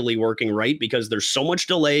are actually working right, because there's so much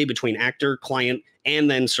delay between actor, client, and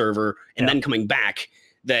then server, and then coming back,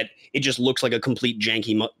 that it just looks like a complete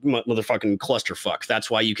janky motherfucking clusterfuck.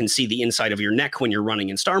 That's why you can see the inside of your neck when you're running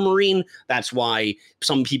in Star Marine. That's why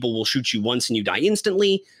some people will shoot you once and you die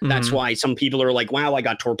instantly. That's why some people are like, wow, I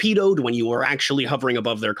got torpedoed, when you were actually hovering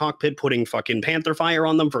above their cockpit, putting fucking Panther fire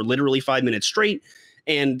on them for literally 5 minutes straight.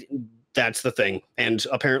 And that's the thing. And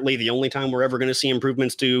apparently the only time we're ever going to see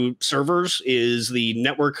improvements to servers is the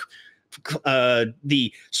network,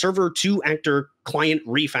 the server to actor client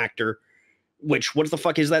refactor, which, what the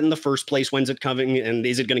fuck is that in the first place? When's it coming? And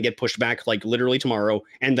is it going to get pushed back like literally tomorrow?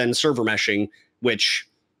 And then server meshing, which,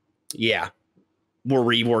 yeah, we're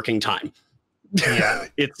reworking time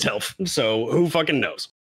itself. So who fucking knows?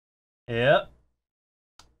 Yep.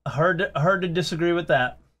 Hard to disagree with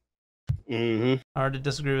that. Hard to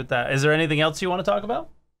disagree with that. Is there anything else you want to talk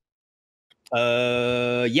about?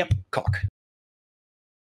 Yep, cock.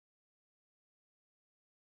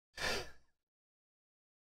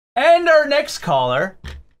 And our next caller,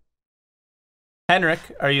 Henrik,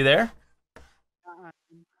 are you there?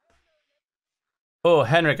 Oh,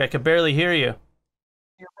 Henrik, I could barely hear you.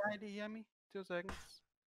 You already hear me? 2 seconds.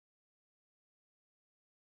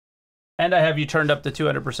 And I have you turned up to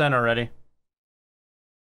 200% already.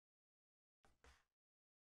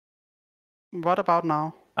 What about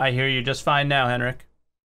now? I hear you just fine now, Henrik.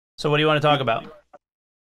 So what do you want to talk about?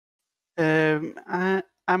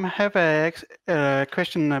 I have a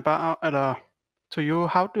question about to you.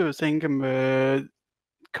 How do you think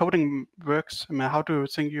coding works? How do you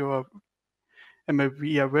think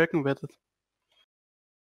we are working with it?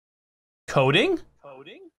 Coding?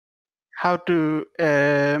 How do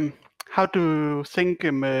you think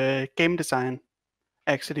game design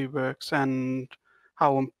actually works, and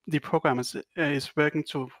how the program is working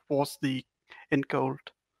towards the end goal?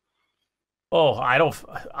 Oh, I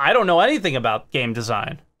don't know anything about game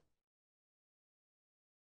design.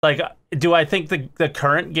 Like, do I think the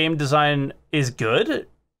current game design is good?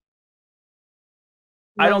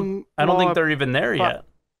 I don't think they're even there yet.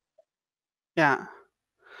 Yeah,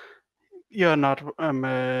 you're not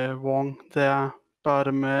wrong there. But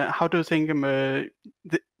how do you think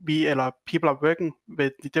people are working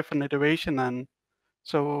with the different iteration, and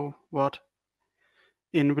so what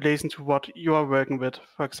in relation to what you are working with,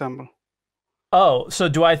 for example? Oh, so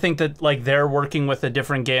do I think that like they're working with a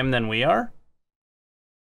different game than we are?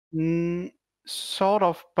 Sort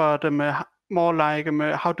of, but more like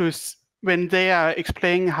how do when they are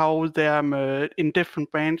explaining how they are in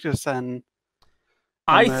different branches, and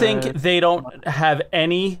I think they don't have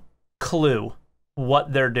any clue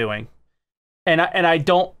what they're doing. And I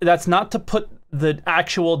don't, that's not to put the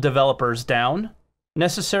actual developers down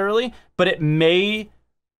necessarily, but it may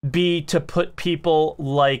be to put people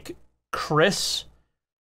like Chris,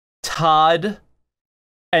 Todd,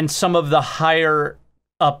 and some of the higher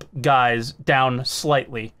up guys down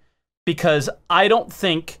slightly, because I don't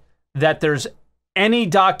think that there's any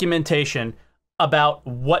documentation about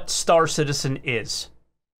what Star Citizen is.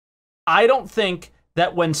 I don't think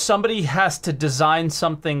that when somebody has to design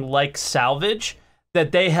something like Salvage,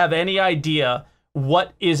 that they have any idea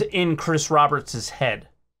what is in Chris Roberts' head.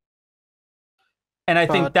 And I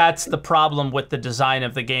think that's the problem with the design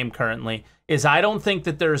of the game currently, is I don't think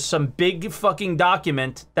that there's some big fucking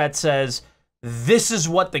document that says, this is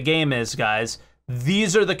what the game is, guys.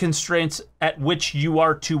 These are the constraints at which you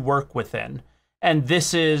are to work within. And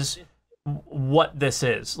this is what this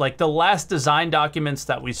is. Like, the last design documents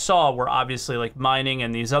that we saw were obviously like mining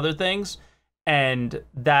and these other things. And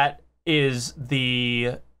that is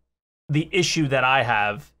the issue that I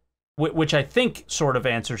have, which I think sort of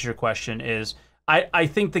answers your question, is I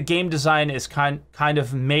think the game design is kind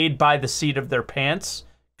of made by the seat of their pants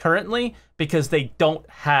currently, because they don't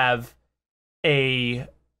have a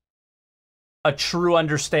true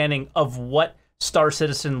understanding of what Star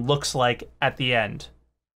Citizen looks like at the end.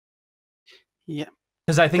 Yeah.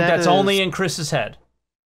 Because I think that's only in Chris's head.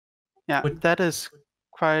 Yeah, that is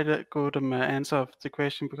quite a good answer of the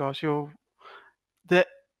question, because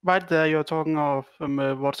right there you're talking of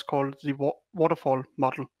what's called the waterfall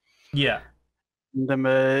model. Yeah. In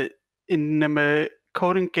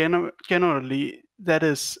coding generally, that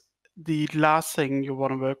is the last thing you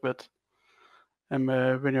want to work with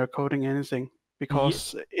when you're coding anything,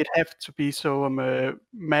 because it has to be so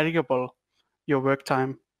manageable, your work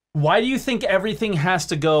time. Why do you think everything has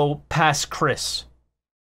to go past Chris?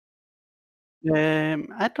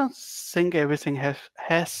 I don't think everything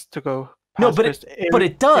has to go past no, but Chris. But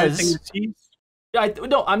it does.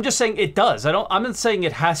 No, I'm just saying it does. I'm not saying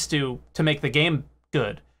it has to make the game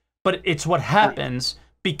good, but it's what happens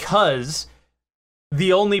because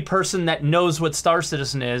the only person that knows what Star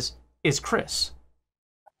Citizen is Chris.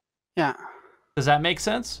 Yeah. Does that make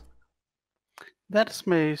sense? That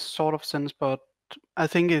makes sort of sense, but I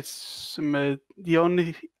think it's the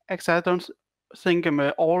only. Actually, I don't think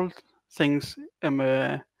all things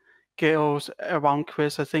goes around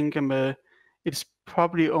Chris. I think it's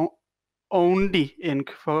probably only in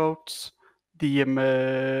quotes the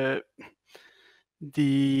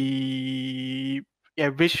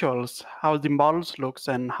visuals, how the models looks,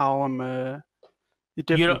 and how the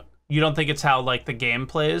different. You don't think it's how like the game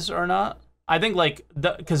plays or not? I think like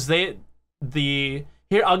because here,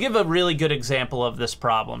 I'll give a really good example of this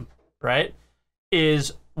problem, right?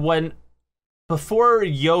 Is when before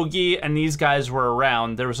Yogi and these guys were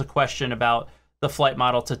around, there was a question about the flight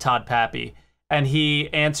model to Todd Pappy, and he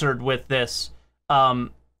answered with this, and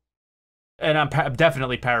I'm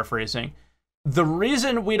definitely paraphrasing. The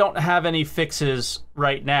reason we don't have any fixes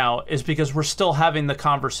right now is because we're still having the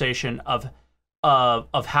conversation of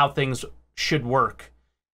how things should work.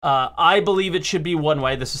 I believe it should be one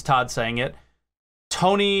way. This is Todd saying it.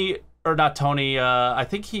 Tony, or not Tony, I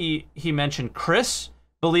think he mentioned Chris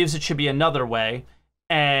believes it should be another way,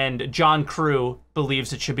 and John Crew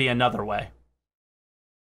believes it should be another way.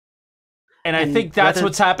 And I think that's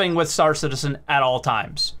what's happening with Star Citizen at all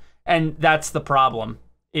times. And that's the problem,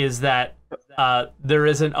 is that there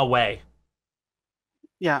isn't a way.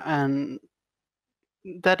 Yeah, and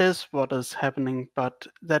that is what is happening, but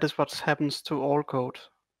that is what happens to all code.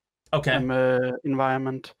 Okay.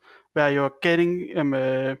 Environment, where you're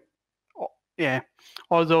getting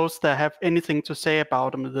all those that have anything to say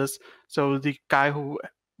about this. So the guy who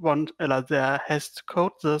has to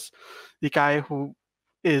code this, the guy who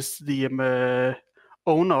is the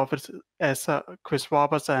owner of it, as Chris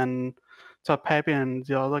Roberts and Todd Pappy and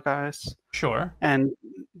the other guys. Sure. And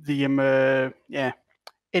the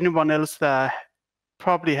anyone else that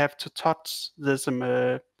probably have to touch this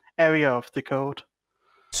area of the code.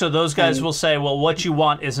 So those guys will say, well, what you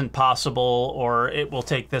want isn't possible, or it will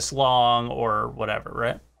take this long, or whatever,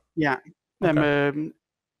 right? Yeah. Okay.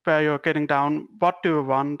 Where you're getting down, what do you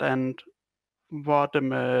want, and what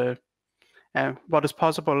is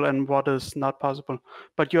possible and what is not possible.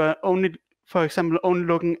 But you're only, for example, only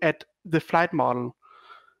looking at the flight model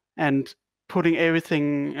and putting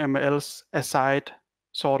everything else aside,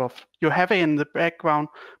 sort of. You have it in the background,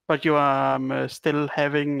 but you are still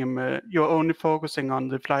having, you're only focusing on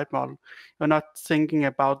the flight model. You're not thinking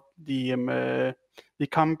about the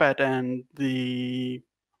combat and the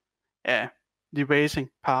racing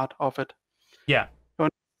part of it. Yeah. You're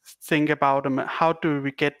think about how do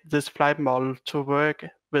we get this flight model to work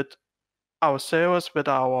with our servers, with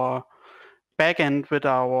our backend, with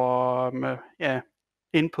our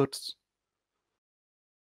inputs.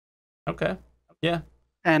 Okay. Yeah.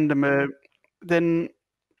 And then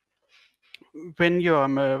when you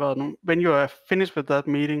are finished with that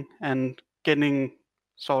meeting and getting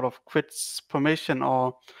sort of quits permission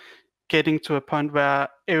or getting to a point where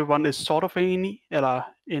everyone is sort of in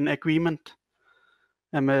agreement,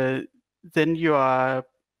 then you are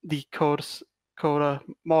the coder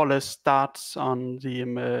more or less starts on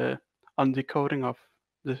the coding of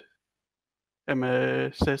the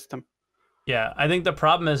system. Yeah, I think the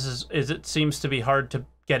problem is it seems to be hard to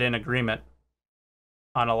get in agreement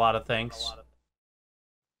on a lot of things.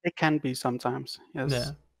 It can be sometimes, yes.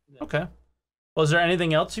 Yeah. Okay. Well, is there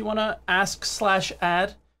anything else you want to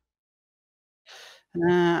ask/add?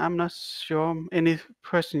 I'm not sure. Any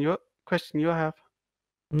question you have?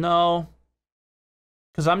 No.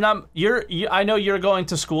 Because I'm not. I know you're going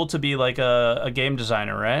to school to be like a game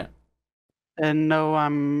designer, right? And no,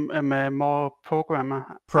 I'm a more programmer.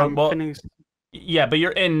 Finished. Yeah, but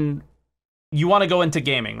you want to go into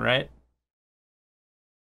gaming, right?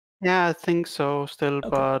 Yeah, I think so still, okay.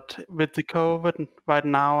 But with the COVID right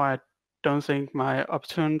now, I don't think my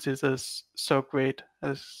opportunities is so great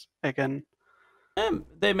as again.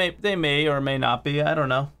 They may or may not be. I don't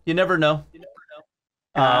know. You never know.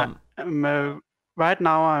 Right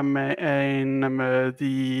now I'm in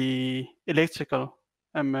the electrical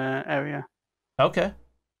area. Okay,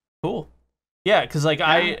 cool. Yeah, because like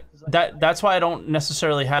that's why I don't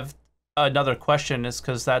necessarily have another question, is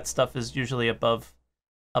because that stuff is usually above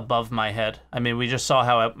my head. I mean, we just saw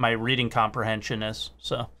how my reading comprehension is,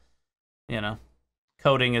 so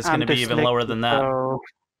coding is going to be even lower than that.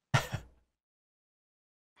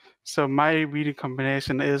 So my reading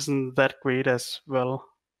comprehension isn't that great as well.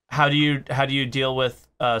 How do you deal with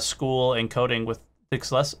school and coding with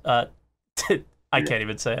dyslexia? I can't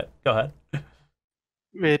even say it. Go ahead.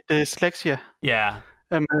 With dyslexia. Yeah.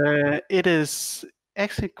 It is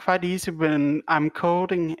actually quite easy when I'm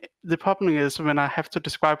coding. The problem is when I have to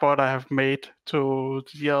describe what I have made to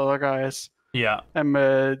the other guys. Yeah.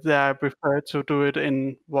 They I prefer to do it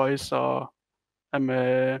in voice or in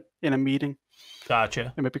a meeting.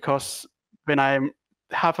 Gotcha. Because when I'm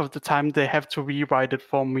half of the time they have to rewrite it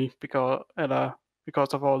for me because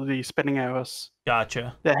of all the spelling errors.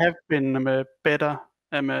 Gotcha. They have been better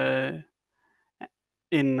in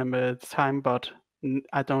the time, but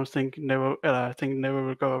I don't think never. I think never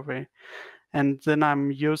will go away. And then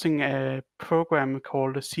I'm using a program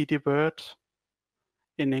called CD Word.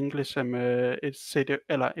 In English, it's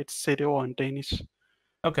CDO in Danish.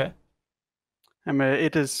 Okay.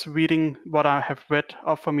 It is reading what I have read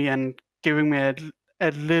up for me and giving me a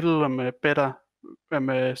little better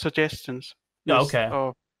suggestions. Okay.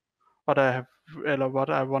 Of what I have, what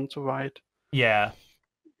I want to write. Yeah,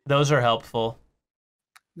 those are helpful.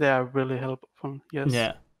 They are really helpful. Yes.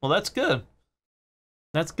 Yeah. Well, that's good.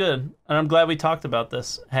 That's good, and I'm glad we talked about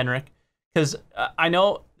this, Henrik, because I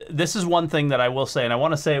know this is one thing that I will say, and I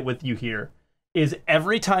want to say it with you here, is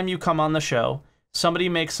every time you come on the show, somebody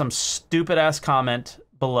makes some stupid-ass comment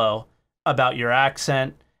below about your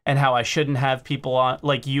accent and how I shouldn't have people on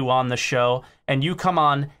like you on the show, and you come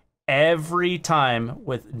on every time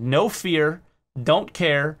with no fear, don't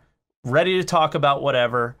care, ready to talk about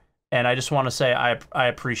whatever, and I just want to say I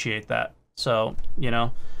appreciate that. So,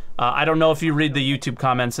 I don't know if you read the YouTube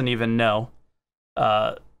comments and even know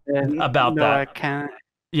about that. No, I can't.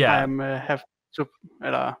 Yeah.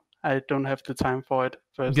 I don't have the time for it,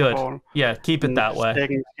 first Good. of all. Yeah, keep it that way.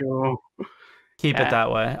 Keep it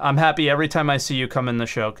that way. I'm happy every time I see you come in the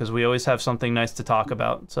show because we always have something nice to talk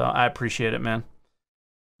about. So I appreciate it, man.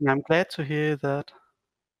 I'm glad to hear that.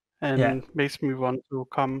 And makes me want to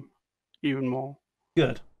come even more.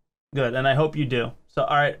 Good. Good. And I hope you do. So,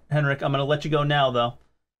 all right, Henrik, I'm going to let you go now, though.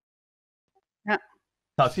 Yeah.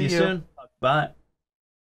 Talk to you soon. Bye.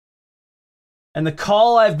 And the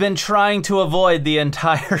call I've been trying to avoid the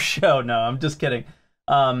entire show. No, I'm just kidding.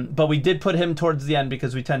 But we did put him towards the end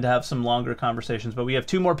because we tend to have some longer conversations. But we have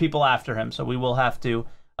 2 more people after him, so we will have to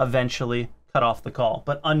eventually cut off the call.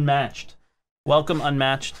 But Unmatched. Welcome,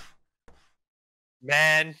 Unmatched.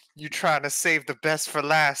 Man, you trying to save the best for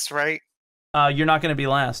last, right? You're not going to be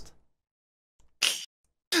last.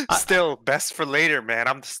 Still, best for later, man.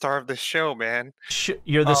 I'm the star of the show, man.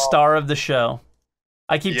 You're the star of the show.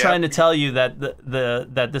 I keep trying to tell you that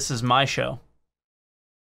that this is my show.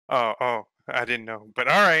 Oh, I didn't know. But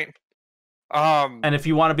all right. And if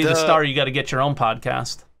you want to be the star, you got to get your own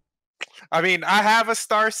podcast. I mean, I have a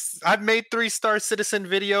star. I've made 3 Star Citizen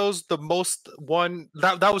videos. The most one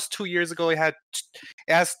that was 2 years ago. It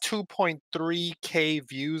has 2.3K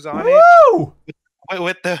views on it. Woo!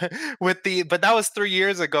 But that was 3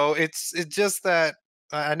 years ago. It's just that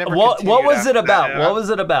I never. What was it about? That. What was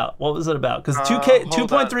it about? What was it about? Because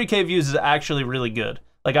 2.3K views is actually really good.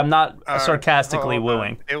 Like, I'm not sarcastically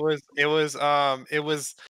wooing. It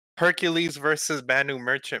was Hercules versus Banu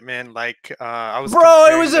Merchant, man. Like I was. Bro,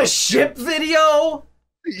 it was a ship video.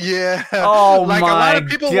 Yeah. Oh like, my a lot of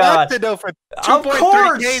people God. watched it though for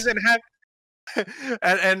 2.3Ks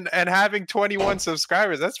and having 21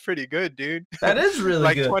 subscribers. That's pretty good, dude. That is really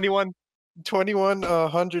like good.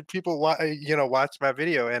 2,100 people watched my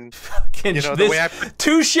video, and the way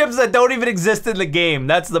 2 ships that don't even exist in the game.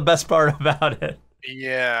 That's the best part about it.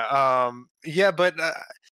 Yeah. But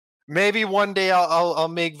maybe one day I'll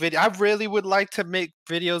make video. I really would like to make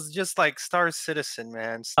videos just like Star Citizen,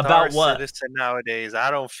 man. About what? Citizen nowadays,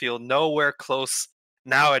 I don't feel nowhere close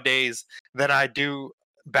nowadays than I did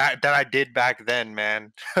back then,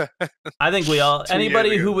 man. I think we all,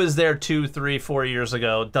 anybody who was there 2, 3, 4 years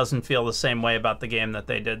ago doesn't feel the same way about the game that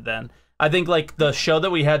they did then. I think like the show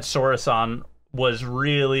that we had Saurus on was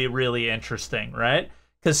really, really interesting, right?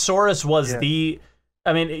 Because Saurus was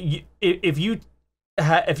I mean, if you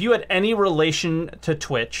had any relation to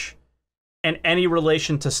Twitch and any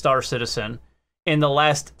relation to Star Citizen in the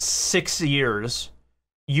last 6 years,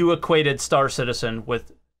 you equated Star Citizen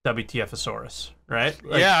with WTFosaurus, right?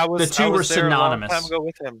 Like, yeah, the two were synonymous. A long time ago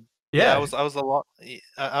with him. Yeah, I was a lot.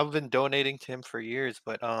 I've been donating to him for years,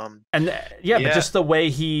 but but just the way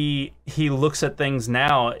he looks at things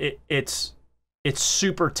now, it's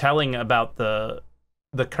super telling about the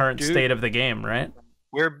current state of the game, right?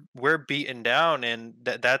 We're beaten down, and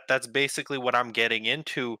that's basically what I'm getting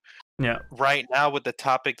into. Yeah. Right now with the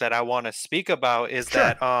topic that I want to speak about is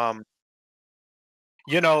that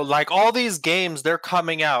like all these games, they're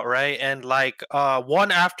coming out, right? And like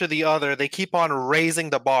one after the other, they keep on raising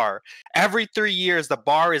the bar. Every 3 years, the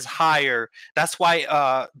bar is higher. That's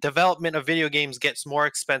why development of video games gets more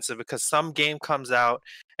expensive, because some game comes out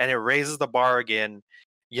and it raises the bar again.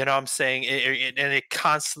 You know what I'm saying? And it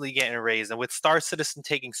constantly getting raised. And with Star Citizen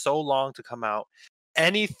taking so long to come out,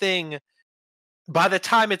 anything, by the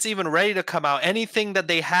time it's even ready to come out, anything that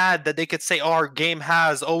they had that they could say, oh, our game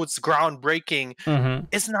has, it's groundbreaking,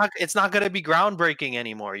 it's not going to be groundbreaking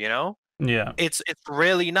anymore, you know? Yeah. It's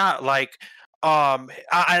really not. Like, I'm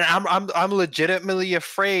legitimately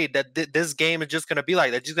afraid that this game is just gonna be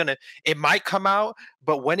like that. It might come out,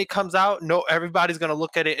 but when it comes out, everybody's gonna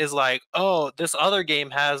look at it as like, oh, this other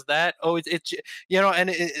game has that. Oh, it's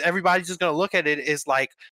and everybody's just gonna look at it as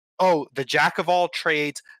like, oh, the jack of all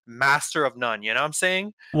trades, master of none. You know what I'm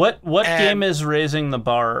saying? What game is raising the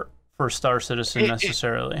bar for Star Citizen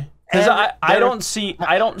necessarily? Because I don't see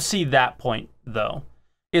that point though.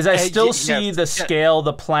 Is I still see the scale,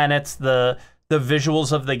 the planets, the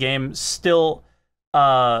visuals of the game still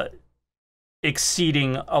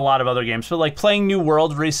exceeding a lot of other games. So like playing New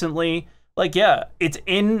World recently, like it's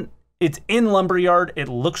in Lumberyard, it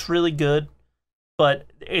looks really good, but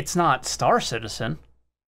it's not Star Citizen.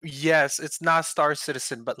 Yes, it's not Star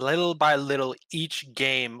Citizen, but little by little, each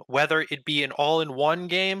game, whether it be an all-in-one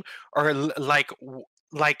game or like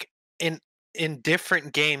in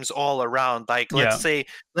different games all around, like let's say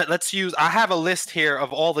let's use, I have a list here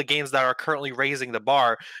of all the games that are currently raising the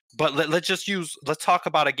bar, but let's talk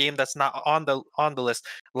about a game that's not on the list,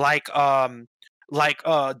 like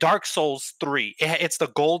Dark Souls 3. It's the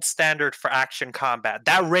gold standard for action combat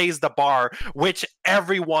that raised the bar, which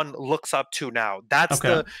everyone looks up to now. That's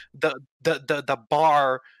the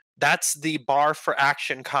bar. That's the bar for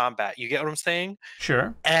action combat. You get what I'm saying?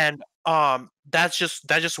 Sure. And that's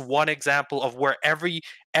just one example of where every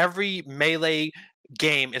melee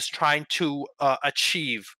game is trying to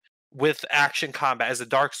achieve with action combat as a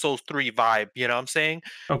Dark Souls 3 vibe. You know what I'm saying?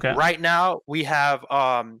 Okay. Right now we have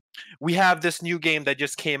this new game that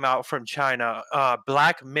just came out from China,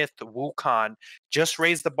 Black Myth Wukong, just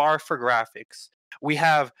raised the bar for graphics. We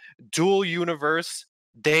have Dual Universe.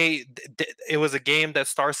 It was a game that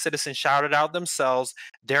Star Citizen shouted out themselves.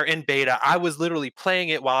 They're in beta. I was literally playing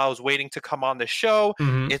it while I was waiting to come on the show.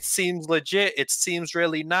 It seems legit. It seems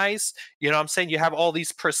really nice. You know what I'm saying? You have all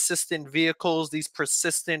these persistent vehicles, these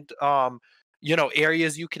persistent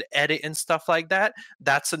areas you could edit and stuff like that.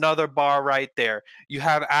 That's another bar right there. You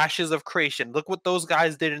have Ashes of Creation. Look what those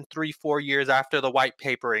guys did in 3-4 years after the white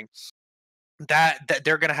papering. That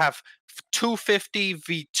they're gonna have 250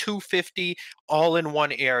 v 250 all in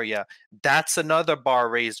one area. That's another bar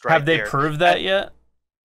raised right there. Have they proved that yet?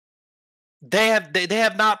 They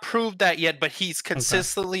have not proved that yet, but he's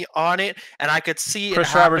consistently on it, and I could see Chris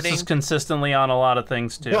it happening. Roberts is consistently on a lot of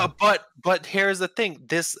things too. But here's the thing: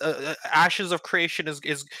 this Ashes of Creation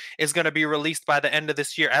is going to be released by the end of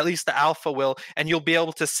this year. At least the alpha will, and you'll be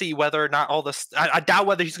able to see whether or not all this. I doubt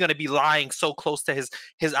whether he's going to be lying so close to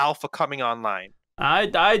his alpha coming online.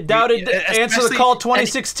 I doubted Answer the Call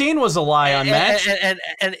 2016 was a lie on Match.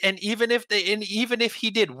 And even if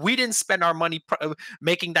he did, we didn't spend our money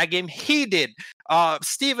making that game. He did.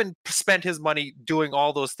 Steven spent his money doing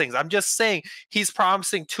all those things. I'm just saying he's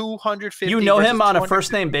promising 250. You know him on a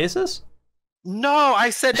first name basis? No,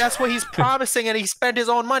 I said that's what he's promising, and he spent his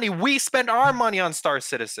own money. We spent our money on Star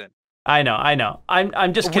Citizen. I know.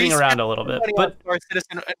 I'm just kidding around a little bit, but Star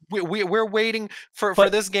Citizen, we're waiting for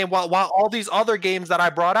this game while all these other games that I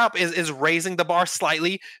brought up is raising the bar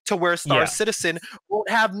slightly to where Star Citizen won't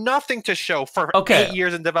have nothing to show for 8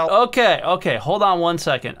 years in development. Okay, hold on one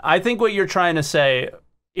second. I think what you're trying to say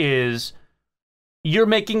is you're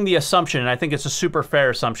making the assumption, and I think it's a super fair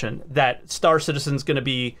assumption, that Star Citizen's going to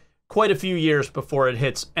be quite a few years before it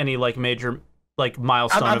hits any major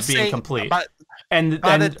milestone of being complete. And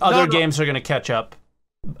other games are going to catch up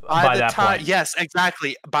by that point. Yes,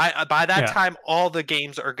 exactly. By that time, all the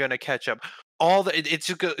games are going to catch up.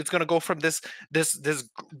 It's going to go from this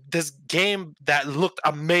game that looked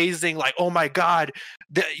amazing, like, oh my god,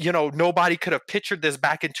 nobody could have pictured this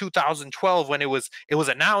back in 2012 when it was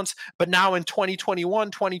announced. But now in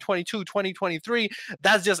 2021, 2022, 2023,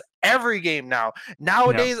 that's just every game now.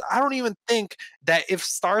 Nowadays, I don't even think that if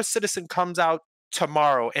Star Citizen comes out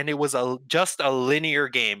tomorrow and it was just a linear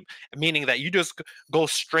game, meaning that you just go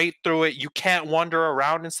straight through it, you can't wander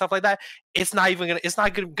around and stuff like that, it's not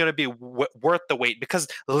gonna be worth the wait, because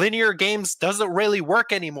linear games doesn't really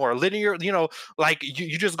work anymore. Linear,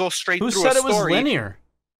 you just go straight through a story. Who said it was linear?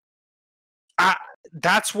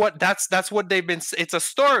 That's what they've been. It's a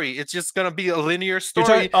story. It's just gonna be a linear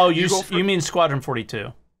story. You mean Squadron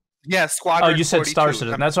 42? Yeah, Squadron. Oh, you said 42. Star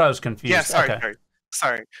Citizen. That's why I was confused. Yeah,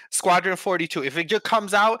 sorry. Squadron 42. If it just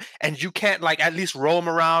comes out and you can't at least roam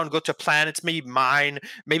around, go to planets, maybe mine,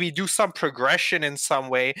 maybe do some progression in some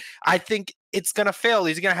way, I think it's gonna fail.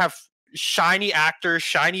 He's gonna have shiny actors,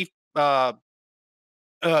 shiny graphics,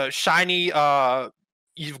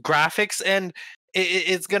 and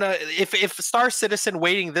it's gonna, if Star Citizen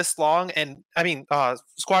waiting this long, and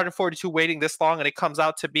Squadron 42 waiting this long, and it comes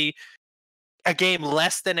out to be a game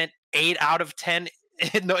less than an 8 out of 10.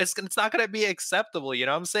 No, it's not going to be acceptable. You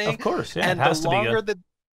know what I'm saying? Of course, yeah. And it has the longer to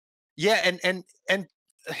be and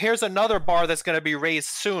here's another bar that's going to be raised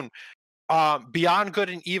soon. Beyond Good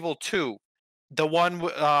and Evil 2, the one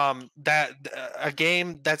a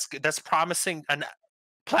game that's promising a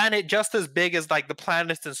planet just as big as the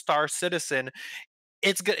planets in Star Citizen.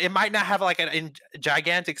 It might not have a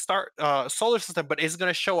gigantic solar system, but it's going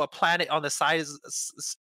to show a planet on the size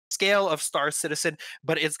scale of Star Citizen,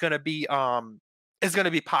 but it's going to be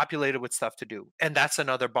populated with stuff to do, and that's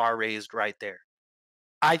another bar raised right there.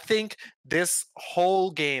 I think this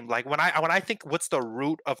whole game, when I think what's the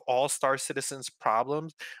root of all Star Citizen's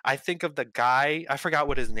problems, I think of the guy, I forgot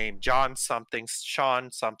what his name, Sean something,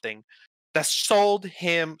 that sold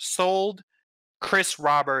Chris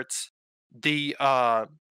Roberts the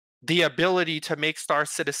ability to make Star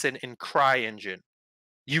Citizen in CryEngine.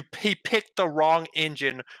 He picked the wrong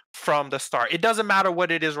engine from the start. It doesn't matter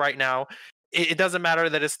what it is right now. It doesn't matter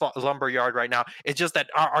that it's Lumberyard right now. It's just that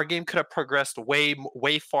our game could have progressed way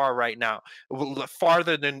far right now,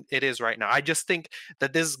 farther than it is right now. I just think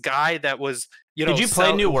that this guy that was, Did you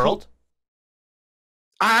play New World?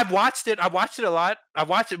 I've watched it. I've watched it a lot. I've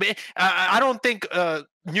watched it. But I don't think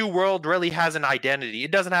New World really has an identity.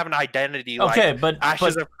 It doesn't have an identity. But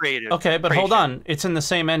Ashes of Creation. Okay, but hold on. It's in the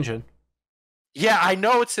same engine. Yeah, I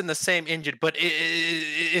know it's in the same engine, but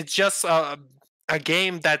it's just a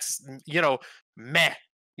game that's meh,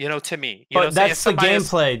 to me. But that's the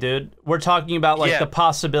gameplay, dude. We're talking about the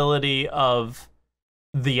possibility of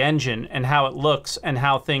the engine and how it looks and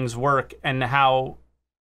how things work and how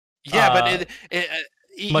but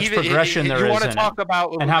much progression there is in it,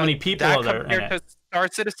 and how many people are there in it. Star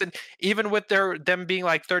Citizen, even with them being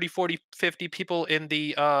 30, 40, 50 people in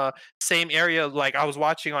the same area, I was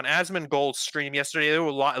watching on Asmongold's stream yesterday, they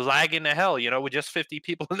were lagging to hell, with just 50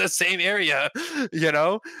 people in the same area,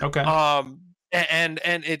 Okay. And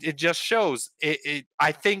it just shows.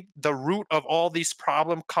 I think the root of all these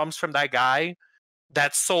problems comes from that guy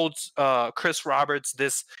that sold Chris Roberts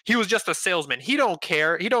this. He was just a salesman. He don't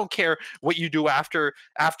care. He don't care what you do after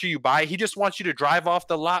you buy. He just wants you to drive off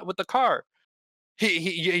the lot with the car.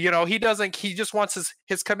 he doesn't. He just wants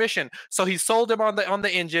his commission. So he sold him on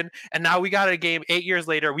the engine, and now we got a game 8 years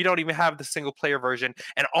later. We don't even have the single player version,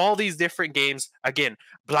 and all these different games again: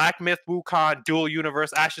 Black Myth Wukong, Dual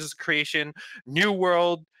Universe, Ashes of Creation, New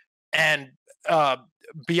World, and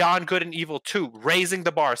Beyond Good and Evil 2, raising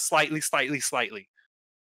the bar slightly.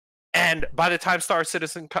 And by the time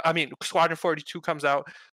Squadron 42 comes out,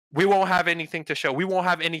 we won't have anything to show. We won't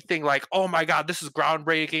have anything like, oh my God, this is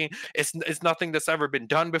groundbreaking. It's nothing that's ever been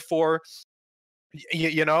done before.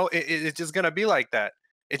 It's just gonna be like that.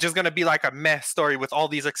 It's just gonna be like a mess story with all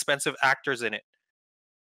these expensive actors in it,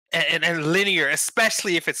 and linear,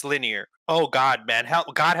 especially if it's linear. Oh God, man,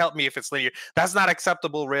 God help me if it's linear. That's not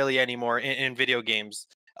acceptable really anymore in video games.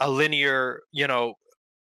 A linear,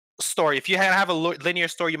 story. If you have a linear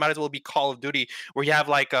story, you might as well be Call of Duty, where you have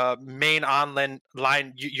like a main online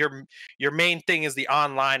line. Your main thing is the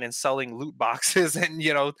online and selling loot boxes and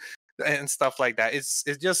and stuff like that. It's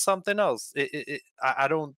just something else. I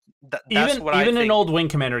don't. That's what I think. Even in old Wing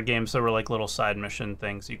Commander games, there were like little side mission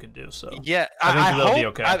things you could do. So yeah, I think that'll be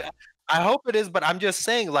okay. I hope it is, but I'm just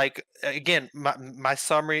saying, like, again, my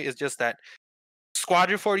summary is just that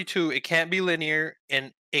Squadron 42, it can't be linear,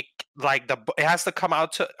 and it has to come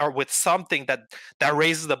out with something that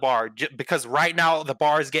raises the bar, because right now the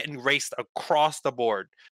bar is getting raised across the board.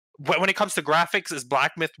 When it comes to graphics, is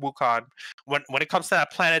Black Myth Wukong. When it comes to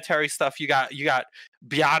that planetary stuff, you got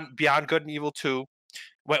Beyond Good and Evil 2.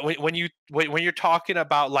 When you're talking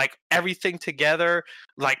about like everything together,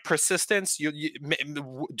 like persistence,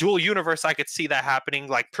 Dual Universe, I could see that happening.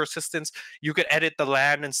 Like persistence, you could edit the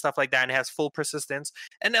land and stuff like that, and it has full persistence,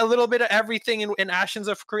 and a little bit of everything in Ashes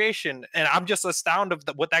of Creation. And I'm just astounded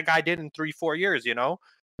of what that guy did in 3-4 years, and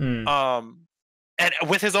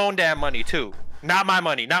with his own damn money too, not my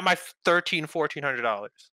money, not my $1,400.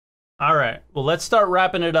 All right, well, let's start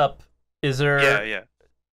wrapping it up. Is there? Yeah.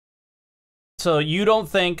 So you don't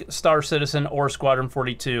think Star Citizen or Squadron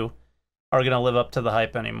 42 are going to live up to the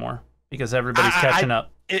hype anymore because everybody's catching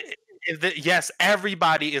up? Yes,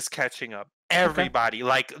 everybody is catching up. Everybody,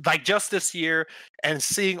 okay. like just this year, and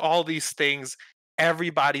seeing all these things,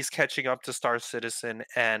 everybody's catching up to Star Citizen,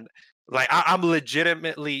 and like I'm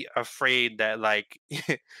legitimately afraid that like.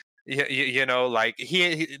 Like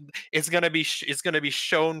it's gonna be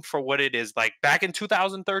shown for what it is. Like back in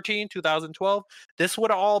 2013, 2012, this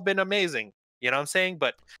would have all been amazing. You know what I'm saying?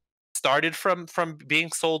 But started from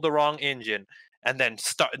being sold the wrong engine, and then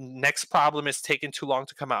next problem is taking too long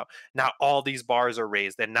to come out. Now all these bars are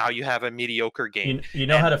raised, and now you have a mediocre game. You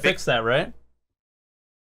know how to fix that, right?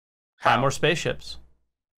 Buy more spaceships.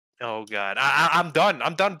 Oh God, I'm done.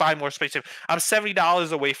 I'm done buying more spaceships. I'm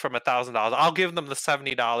 $70 away from $1,000. I'll give them the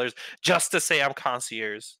 $70 just to say I'm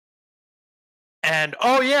concierge. And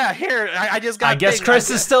oh yeah, here I just got. I guess Chris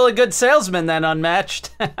is still a good salesman then, Unmatched.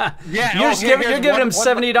 Yeah, you're giving him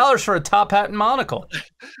 $70 for a top hat and monocle.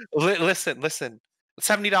 Listen,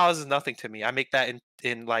 $70 is nothing to me. I make that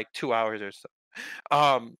in like 2 hours or so.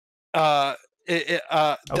 Okay,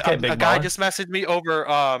 a guy just messaged me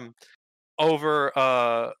over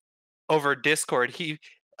Discord.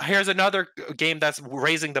 Here's another game that's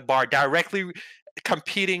raising the bar, directly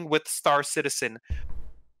competing with Star Citizen.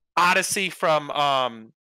 Odyssey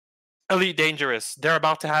from Elite Dangerous. They're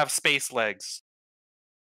about to have space legs.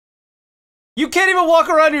 You can't even walk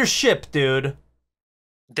around your ship, dude.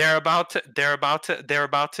 They're about to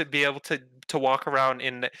be able to walk around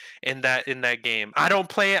in that game. I don't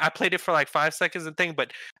play it. I played it for like 5 seconds and thing,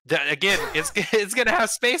 but again, it's gonna have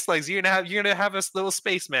space legs. You're gonna have a little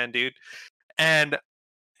spaceman, dude. And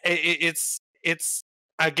it's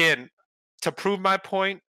again, to prove my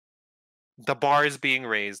point, the bar is being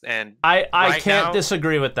raised, and I can't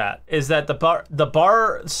disagree with that. Is that the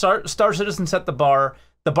bar Star Citizen set the bar.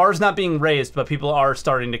 The bar's not being raised, but people are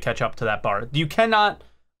starting to catch up to that bar. You cannot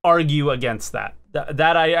argue against that.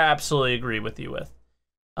 That I absolutely agree with you with.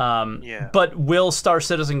 Yeah. But will Star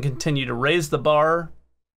Citizen continue to raise the bar?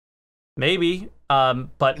 Maybe.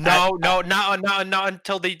 But not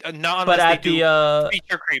until they not but unless at they do the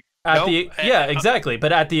feature creep. Yeah, exactly.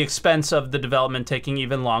 But at the expense of the development taking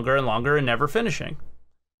even longer and longer and never finishing.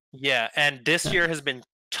 Yeah, and this year has been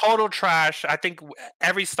total trash. I think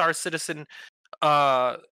every Star Citizen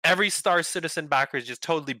backer is just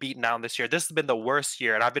totally beaten down this year. This has been the worst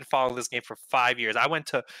year, and I've been following this game for 5 years. I went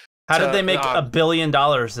to. How did they make $1 billion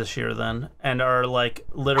this year then, and are like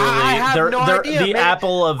literally they're the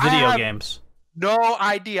Apple of video games? No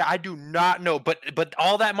idea. I do not know. But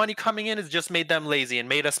all that money coming in has just made them lazy and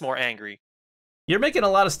made us more angry. You're making a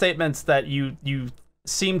lot of statements that you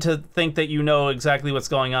seem to think that you know exactly what's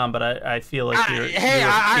going on, but I feel like you're actually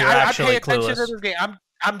I pay attention clueless. to this game.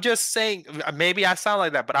 I'm just saying, maybe I sound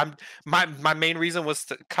like that, but my main reason was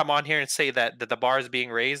to come on here and say that the bar is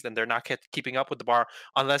being raised and they're not keeping up with the bar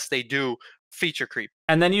unless they do feature creep.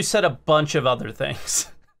 And then you said a bunch of other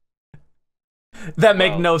things that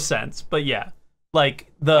make no sense. But yeah,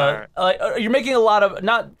 like you're making a lot of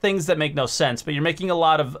not things that make no sense, but you're making a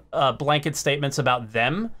lot of blanket statements about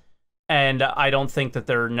them, and I don't think that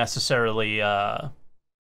they're necessarily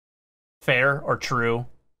fair or true,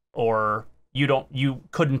 or you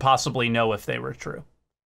couldn't possibly know if they were true,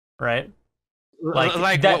 right?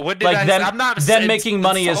 Like that, what did I say? I'm not them making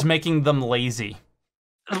money is making them lazy.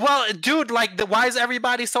 Well, dude, like, why is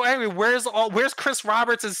everybody so angry? Where's Chris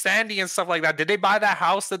Roberts and Sandy and stuff like that? Did they buy that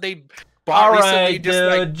house that they bought recently? All right,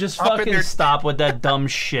 dude, just fucking stop with that dumb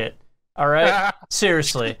shit. All right,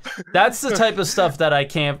 seriously, that's the type of stuff that I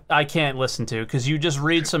can't listen to, because you just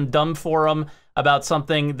read some dumb forum about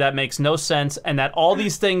something that makes no sense, and that all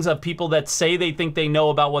these things of people that say they think they know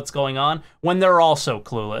about what's going on when they're also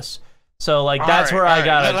clueless. So like that's where I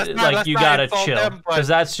gotta like you gotta chill, because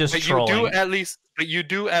that's just trolling. You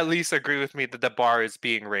do at least agree with me that the bar is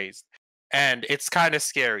being raised, and it's kind of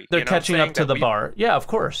scary. They're catching up to the bar. Yeah, of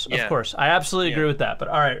course, of course. I absolutely agree with that. But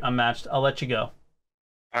all right, I'm matched. I'll let you go.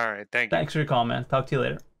 All right, thank you. Thanks for your call, man. Talk to you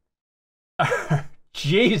later.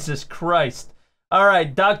 Jesus Christ. All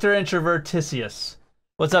right, Dr. Introverticius.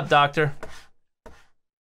 What's up, Doctor?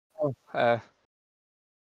 Oh,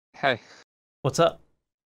 hey. What's up?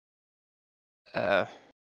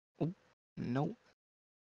 No.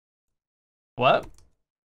 What?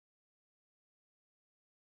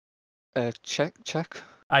 Check.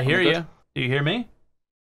 I hear you. Do you hear me?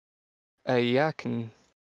 Yeah, I can.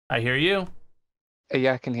 I hear you.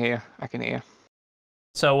 Yeah, I can hear.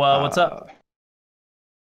 So, what's up?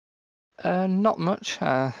 Not much.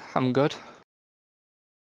 I'm good.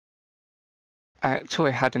 I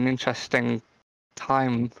actually had an interesting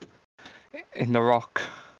time in the Rock.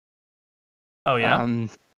 Oh yeah.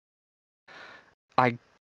 I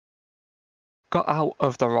got out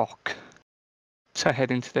of the Rock to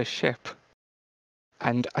head into the ship,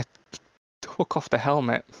 and I took off the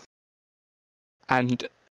helmet, and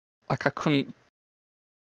like I couldn't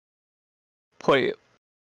put it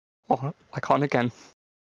on again.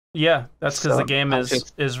 Yeah, that's because the game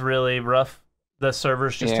is really rough. The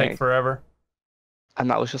servers just take forever. And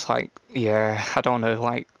that was just like, I don't know,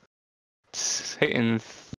 like sitting.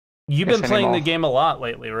 You've been playing the game a lot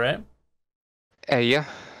lately, right? Yeah.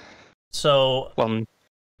 So, well,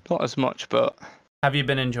 not as much, but have you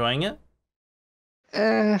been enjoying it?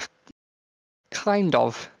 Kind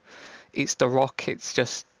of. It's the Rock. It's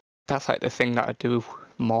just that's like the thing that I do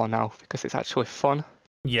more now because it's actually fun.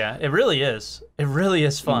 Yeah, it really is. It really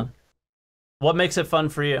is fun. What makes it fun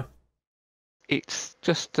for you? It's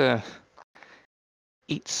just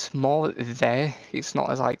it's more there. It's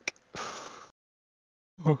not as like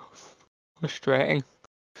frustrating.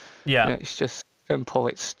 Yeah. It's just simple.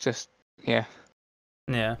 It's just yeah.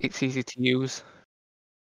 It's easy to use.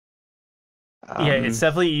 Yeah, it's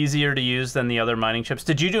definitely easier to use than the other mining ships.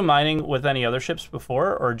 Did you do mining with any other ships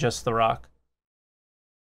before, or just the Rock?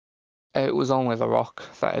 It was only the Rock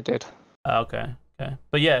that I did. Okay.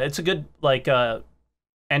 But yeah, it's a good like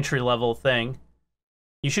entry level thing.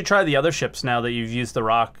 You should try the other ships now that you've used the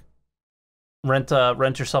Rock. Rent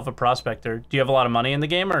yourself a prospector. Do you have a lot of money in the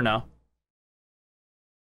game or no?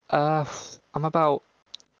 I'm about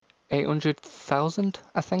 800,000,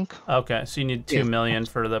 I think. Okay, so you need 2 million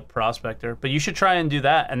for the prospector, but you should try and do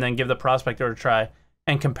that, and then give the prospector a try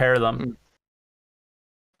and compare them.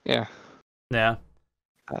 Yeah.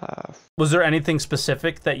 Was there anything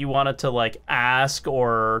specific that you wanted to like ask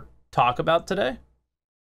or talk about today?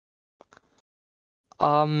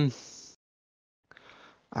 I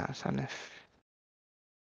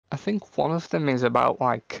think one of them is about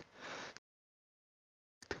like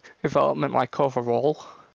development, like overall.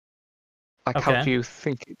 Like, how do you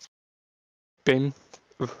think it's been?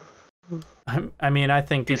 I mean, I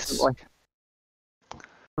think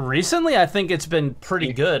recently, I think it's been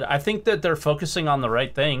pretty good. I think that they're focusing on the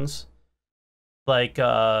right things, like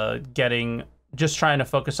just trying to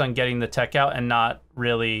focus on getting the tech out and not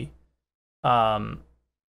really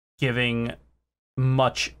giving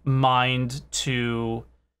much mind to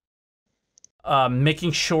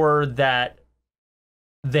making sure that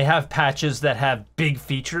they have patches that have big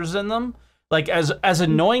features in them. Like, as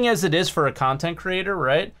annoying as it is for a content creator,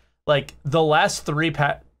 right? Like, the last the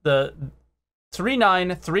 3.9,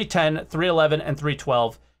 3.10, 3.11, and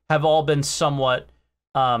 3.12 have all been somewhat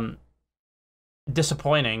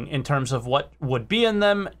disappointing in terms of what would be in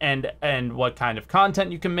them and what kind of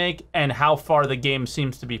content you can make and how far the game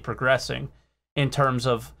seems to be progressing in terms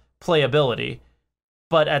of playability.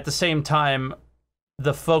 but at the same time,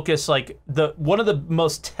 the focus, like one of the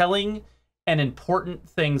most telling and important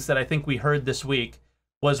things that I think we heard this week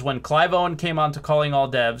was when Clive Owen came on to Calling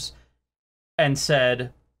All Devs and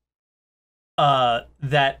said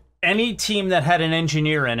that any team that had an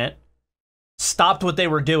engineer in it stopped what they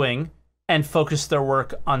were doing and focused their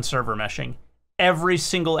work on server meshing. Every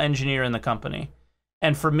single engineer in the company.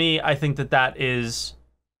 And for me, I think that is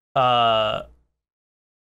the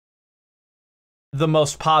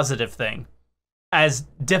most positive thing. As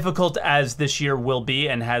difficult as this year will be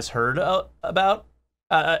and has heard about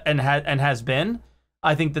and has been,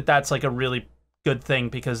 I think that's like a really good thing,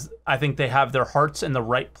 because I think they have their hearts in the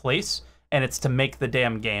right place, and it's to make the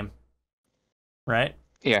damn game. Right?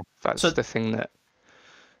 Yeah, that's the thing that.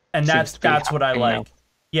 And that's what I like. Now.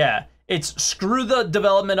 Yeah, it's screw the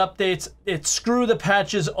development updates. It's screw the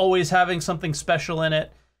patches always having something special in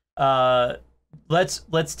it.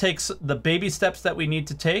 Let's take the baby steps that we need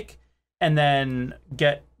to take, and then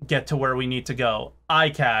get to where we need to go.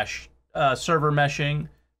 iCache, server meshing,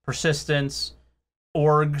 persistence,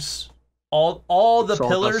 orgs, all the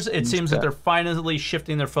pillars. It seems that they're finally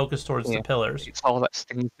shifting their focus towards the pillars. It's all that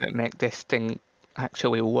things that make this thing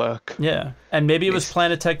actually work. Yeah, and maybe it was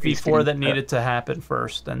Planetech V4 that needed to happen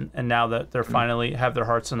first, and now that they're finally have their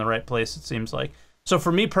hearts in the right place, it seems like. So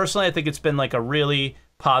for me personally, I think it's been like a really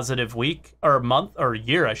positive week, or month, or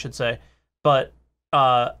year, I should say, but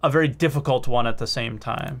a very difficult one at the same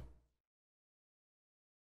time.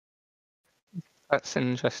 That's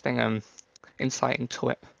interesting insight into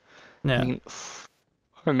it. Yeah. I mean,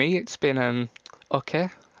 for me, it's been okay.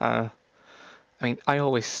 I mean, I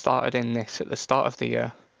always started in this at the start of the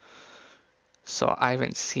year, so I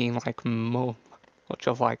haven't seen like much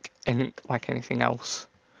of like anything else.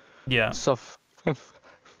 Yeah. So, I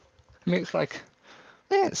mean, it's like,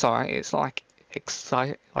 yeah, it's alright. It's like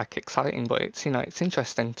exciting, but it's, you know, it's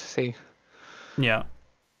interesting to see. Yeah.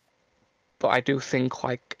 But I do think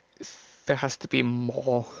like there has to be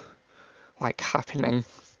more like happening,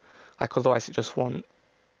 like otherwise it just won't,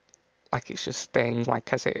 like it's just staying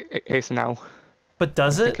like as it is now. But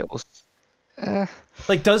does it? It was,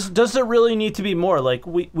 like, does there really need to be more? Like,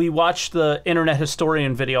 we watched the Internet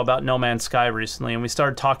Historian video about No Man's Sky recently, and we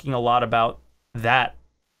started talking a lot about that,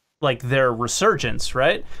 like their resurgence,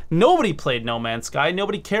 right? Nobody played No Man's Sky,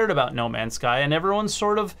 nobody cared about No Man's Sky, and everyone's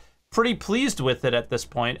sort of pretty pleased with it at this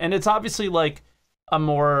point. And it's obviously like a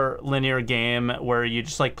more linear game where you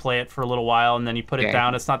just like play it for a little while and then you put it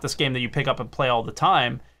down. It's not this game that you pick up and play all the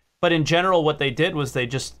time. But in general, what they did was they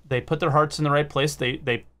put their hearts in the right place.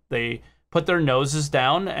 They put their noses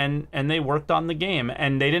down and they worked on the game.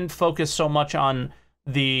 And they didn't focus so much on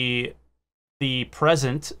the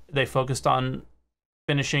present. They focused on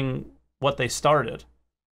finishing what they started.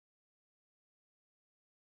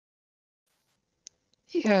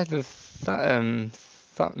 Yeah, that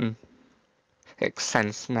makes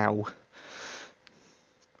sense now,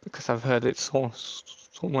 because I've heard it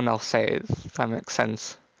someone else say it. That makes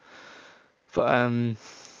sense. But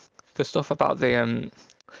the stuff about the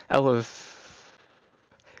elevator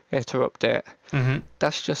update,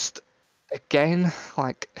 that's just again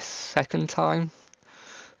like a second time,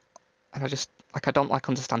 and I don't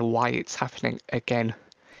understand why it's happening again.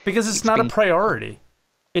 Because it's not a priority.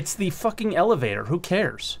 It's the fucking elevator. Who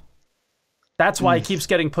cares? That's why it keeps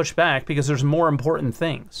getting pushed back, because there's more important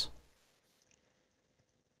things.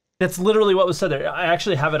 That's literally what was said there. I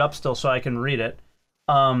actually have it up still so I can read it.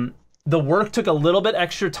 The work took a little bit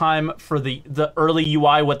extra time for the early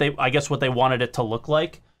UI, what they wanted it to look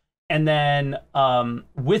like. And then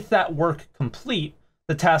with that work complete,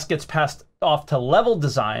 the task gets passed off to level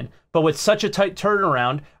design. But with such a tight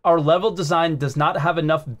turnaround, our level design does not have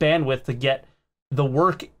enough bandwidth to get the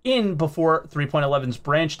work in before 3.11's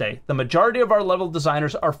branch day. The majority of our level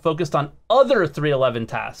designers are focused on other 3.11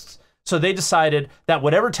 tasks. So they decided that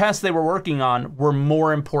whatever tasks they were working on were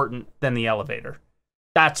more important than the elevator.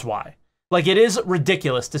 That's why. Like, it is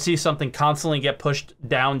ridiculous to see something constantly get pushed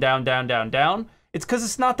down, down, down, down, down. It's because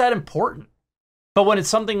it's not that important. But when it's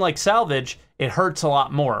something like salvage, it hurts a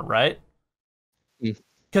lot more, right?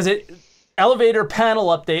 Because elevator panel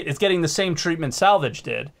update is getting the same treatment salvage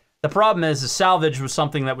did. The problem is salvage was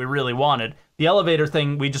something that we really wanted. The elevator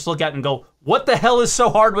thing, we just look at and go, what the hell is so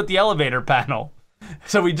hard with the elevator panel?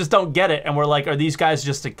 So we just don't get it, and we're like, are these guys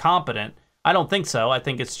just incompetent? I don't think so. I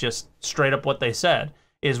think it's just straight up what they said,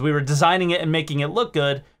 is we were designing it and making it look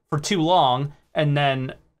good for too long, and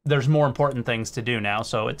then there's more important things to do now,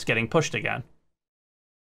 so it's getting pushed again.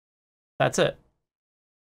 That's it.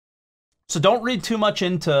 So don't read too much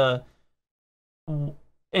into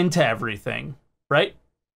everything, right?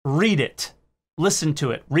 Read it. listen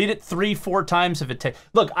to it. Read it 3-4 times if it takes.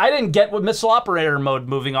 Look, I didn't get what missile operator mode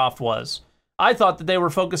moving off was. I thought that they were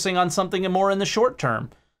focusing on something more in the short term.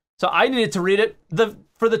 So I needed to read it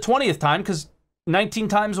for the 20th time because 19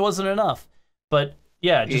 times wasn't enough. But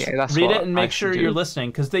yeah, just read it and make sure you're listening,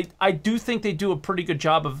 because I do think they do a pretty good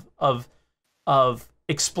job of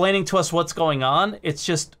explaining to us what's going on. It's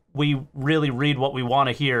just we really read what we want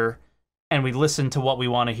to hear, and we listen to what we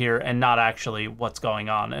want to hear, and not actually what's going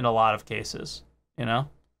on in a lot of cases. You know?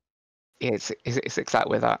 It's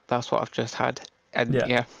exactly that. That's what I've just had. And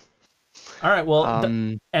yeah. All right.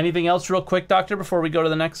 Well, anything else, real quick, Doctor, before we go to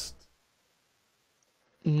the next?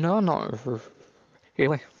 No, not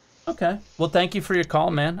really. Okay. Well, thank you for your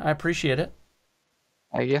call, man. I appreciate it.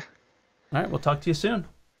 Yeah. All right. We'll talk to you soon.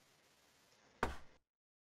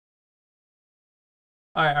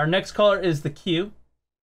 All right. Our next caller is the Q.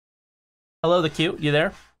 Hello, the Q. You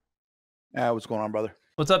there? Yeah. What's going on, brother?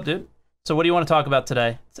 What's up, dude? So what do you want to talk about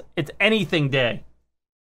today? It's anything day.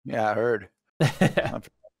 Yeah, I heard. I've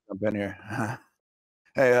been here.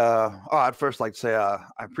 Hey, I'd first like to say I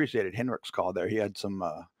appreciated Henrik's call there. He had some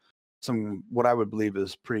what I would believe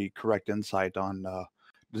is pretty correct insight on the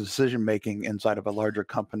decision making inside of a larger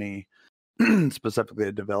company, specifically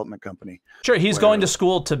a development company. Sure, he's going to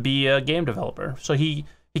school to be a game developer, so he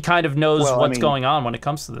kind of knows what's going on when it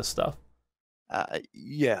comes to this stuff.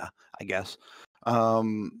 Yeah, I guess.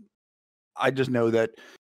 I just know that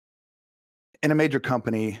in a major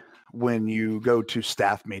company, when you go to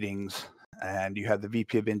staff meetings and you have the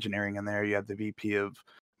VP of engineering in there, you have the VP of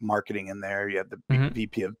marketing in there, you have the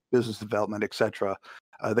VP of business development, etc.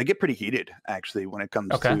 They get pretty heated, actually, when it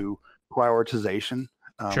comes to prioritization,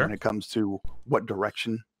 when it comes to what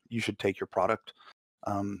direction you should take your product.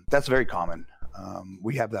 That's very common.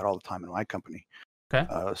 We have that all the time in my company.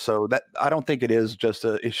 So that I don't think it is just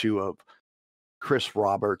an issue of Chris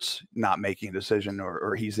Roberts not making a decision,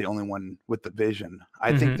 or he's the only one with the vision.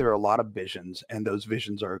 I think there are a lot of visions, and those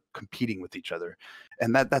visions are competing with each other,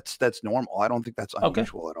 and that's normal. I don't think that's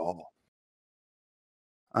unusual at all.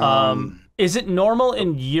 Is it normal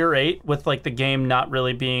in year 8 with like the game not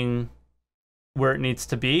really being where it needs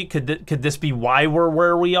to be? Could this be why we're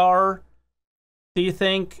where we are? Do you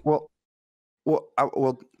think? Well,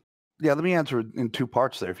 yeah. Let me answer in 2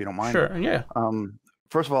 parts there, if you don't mind. Sure. Yeah.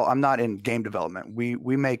 First of all, I'm not in game development. We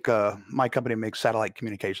make my company makes satellite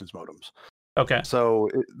communications modems. Okay. So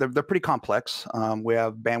they're pretty complex. We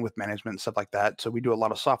have bandwidth management and stuff like that. So we do a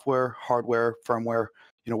lot of software, hardware, firmware.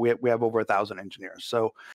 You know, we have over 1,000 engineers.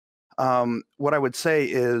 So what I would say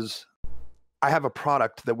is, I have a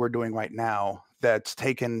product that we're doing right now that's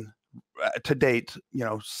taken to date,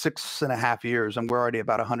 6.5 years, and we're already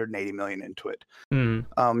about 180 million into it.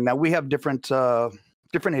 Now we have different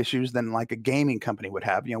issues than like a gaming company would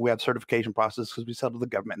have. We have certification process because we sell to the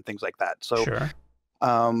government and things like that. So,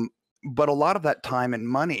 but a lot of that time and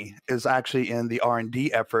money is actually in the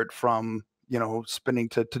R&D effort from, spending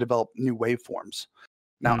to develop new waveforms.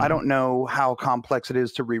 Now, I don't know how complex it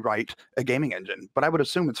is to rewrite a gaming engine, but I would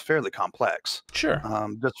assume it's fairly complex. Sure.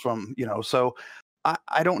 Just from, so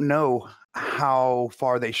I don't know how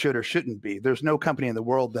far they should or shouldn't be. There's no company in the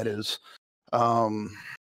world that is, I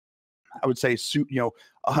would say,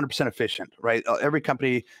 100% efficient, right? Every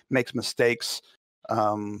company makes mistakes.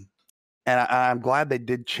 And I'm glad they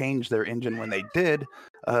did change their engine when they did.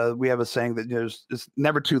 We have a saying that it's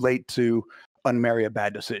never too late to unmarry a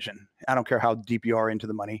bad decision. I don't care how deep you are into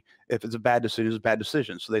the money. If it's a bad decision, it's a bad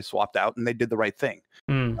decision. So they swapped out and they did the right thing.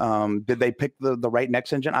 Did they pick the right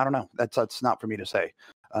next engine? I don't know. That's not for me to say.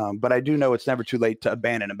 But I do know it's never too late to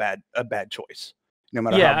abandon a bad choice. No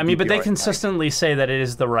matter how deep but they you are consistently say that it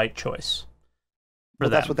is the right choice.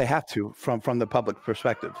 But that's what they have to from the public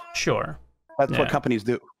perspective. Sure. That's what companies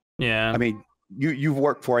do. Yeah. I mean, you've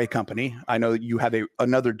worked for a company. I know that you have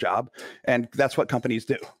another job, and that's what companies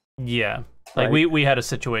do. Yeah. Like we had a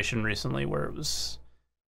situation recently where it was,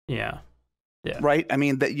 yeah. Right. I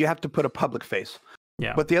mean, that you have to put a public face.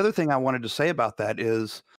 Yeah. But the other thing I wanted to say about that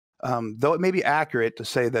is, though it may be accurate to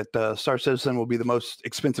say that Star Citizen will be the most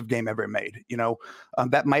expensive game ever made,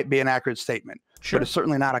 that might be an accurate statement. Sure. But it's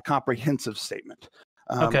certainly not a comprehensive statement.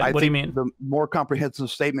 Okay. What do you mean? The more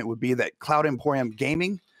comprehensive statement would be that Cloud Emporium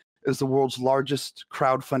Gaming is the world's largest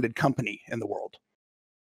crowd-funded company in the world.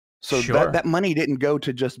 So that money didn't go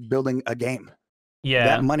to just building a game. Yeah.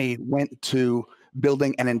 That money went to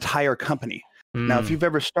building an entire company. Now, if you've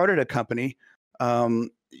ever started a company,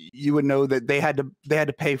 you would know that they had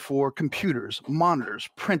to pay for computers, monitors,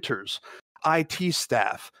 printers, IT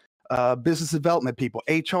staff, business development people,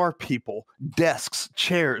 HR people, desks,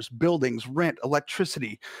 chairs, buildings, rent,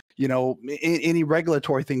 electricity, any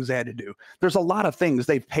regulatory things they had to do. There's a lot of things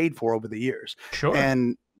they've paid for over the years. Sure.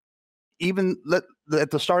 And even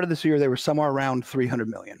at the start of this year, they were somewhere around 300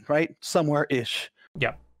 million, right? Somewhere ish.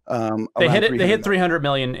 Yeah. They hit 300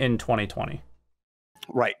 million in 2020.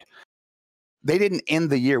 Right. They didn't end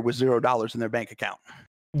the year with $0 in their bank account.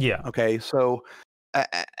 Yeah. Okay. So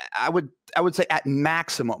I would say at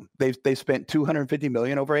maximum they spent 250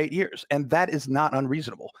 million over 8 years, and that is not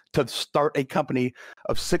unreasonable to start a company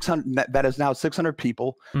of 600 that is now 600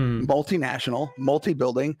 people, multinational,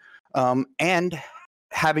 multi-building, and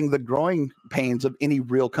having the growing pains of any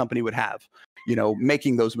real company would have.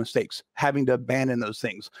 Making those mistakes, having to abandon those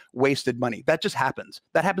things, wasted money. That just happens.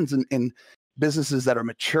 That happens in businesses that are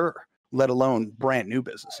mature, let alone brand new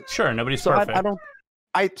businesses. Sure, nobody's perfect.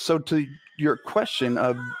 So to your question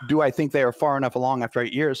of, do I think they are far enough along after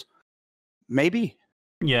 8 years? Maybe.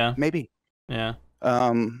 Yeah. Maybe. Yeah.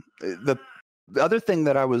 The other thing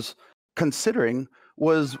that I was considering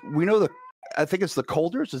was, I think it's the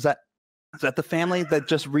Colders. Is that the family that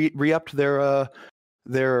just re-upped their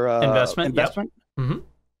investment? Yep. Mm-hmm.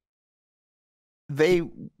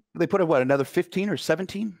 They put in another 15 or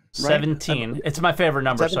 17? Right? 17. It's my favorite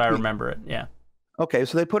number, 17. So I remember it. Yeah. Okay,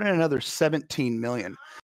 so they put in another 17 million.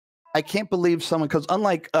 I can't believe someone, because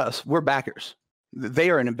unlike us, we're backers. They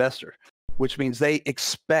are an investor, which means they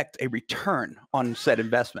expect a return on said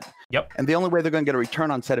investment. Yep. And the only way they're going to get a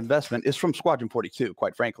return on said investment is from Squadron 42,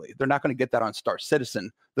 quite frankly. They're not going to get that on Star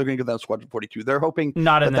Citizen. They're going to get that on Squadron 42. They're hoping...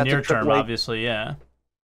 Not in the near term, obviously, yeah.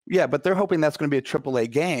 Yeah, but they're hoping that's going to be a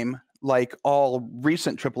AAA game, like all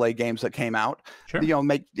recent AAA games that came out. Sure.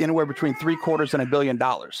 Make anywhere between $750 and $1 billion.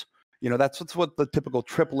 That's what the typical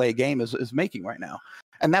AAA game is making right now.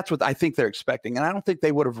 And that's what I think they're expecting. And I don't think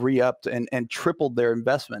they would have re-upped and tripled their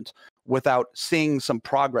investment without seeing some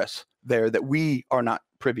progress there that we are not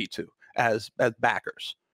privy to as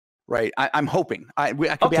backers. Right. I'm hoping. I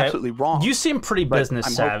could be absolutely wrong. You seem pretty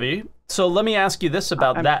business savvy. So let me ask you this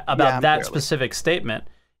about that specific statement.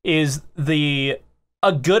 Is a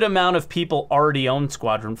good amount of people already own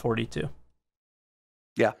Squadron 42?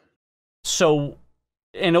 Yeah. So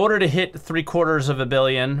in order to hit $750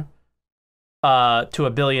 million to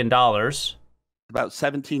 $1 billion, about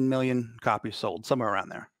 17 million copies sold, somewhere around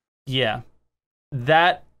there. Yeah.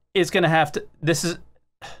 That is going to have to,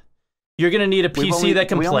 you're going to need a PC that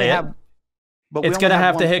can play it. It's going to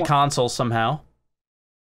have to hit consoles somehow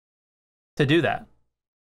to do that.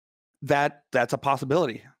 That's a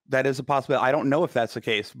possibility. That is a possibility. I don't know if that's the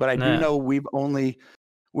case, but I do know we only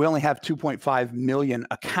have 2.5 million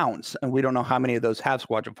accounts, and we don't know how many of those have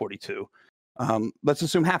Squadron 42. Let's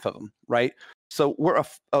assume half of them, right? So we're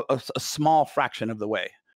a small fraction of the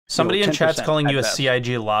way. Somebody in chat's calling you a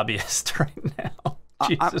CIG lobbyist right now.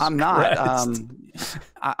 I'm not.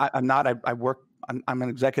 I'm not. I work. I'm an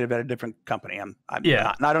executive at a different company. I'm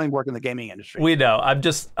not. I don't even work in the gaming industry. We know. I'm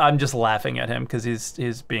just laughing at him because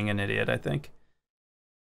he's being an idiot, I think.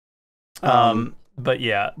 But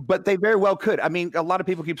yeah. But they very well could. I mean, a lot of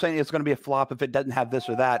people keep saying it's going to be a flop if it doesn't have this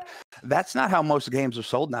or that. That's not how most games are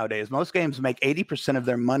sold nowadays. Most games make 80% of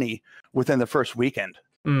their money within the first weekend.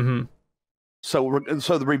 Mm-hmm. So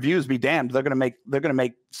the reviews be damned. They're going to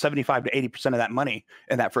make 75 to 80% of that money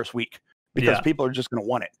in that first week because people are just going to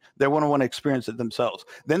want it. They want to experience it themselves.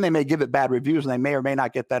 Then they may give it bad reviews and they may or may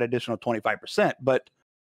not get that additional 25%, but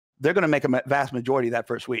they're going to make a vast majority that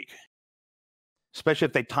first week. Especially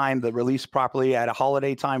if they time the release properly at a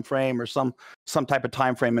holiday time frame or some type of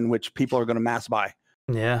time frame in which people are going to mass buy.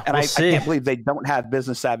 Yeah, and I can't believe they don't have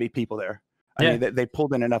business savvy people there. I mean, they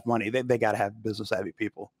pulled in enough money. They got to have business savvy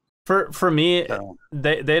people. For me,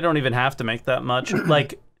 they don't even have to make that much.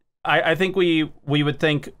 Like, I think we would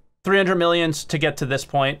think 300 millions to get to this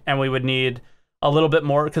point, and we would need a little bit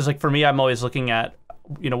more. Because like for me, I'm always looking at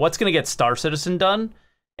what's going to get Star Citizen done.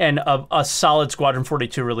 And a solid Squadron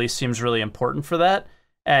 42 release seems really important for that.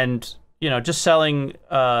 And, just selling,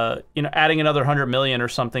 adding another 100 million or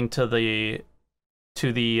something to the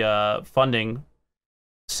funding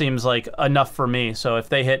seems like enough for me. So if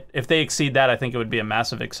they exceed that, I think it would be a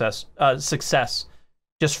massive success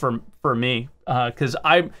just for me. Because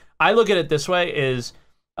I look at it this way is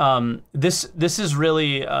this is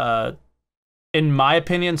really in my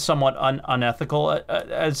opinion, somewhat unethical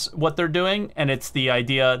as what they're doing. And it's the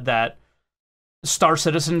idea that Star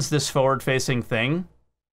Citizen's this forward-facing thing,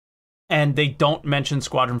 and they don't mention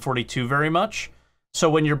Squadron 42 very much. So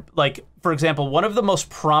when you're, like, for example, one of the most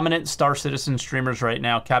prominent Star Citizen streamers right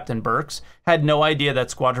now, Captain Burks, had no idea that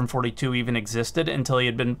Squadron 42 even existed until he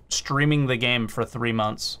had been streaming the game for 3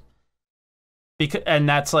 months. and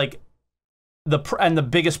that's like the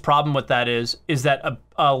biggest problem with that is that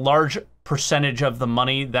a large percentage of the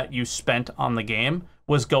money that you spent on the game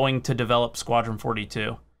was going to develop Squadron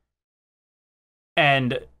 42,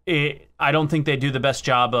 and I don't think they do the best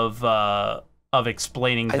job of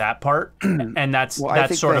explaining that part, and that's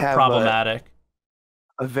sort of problematic.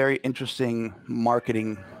 A very interesting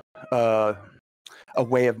marketing, a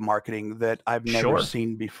way of marketing that I've never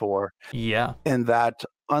seen before. Yeah, in that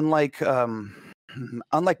unlike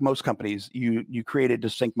most companies, you create a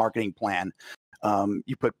distinct marketing plan.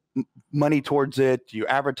 You put money towards it, you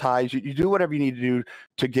advertise, you do whatever you need to do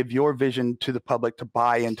to give your vision to the public to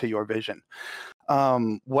buy into your vision.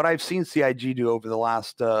 What I've seen CIG do over the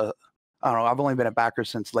last, I don't know, I've only been a backer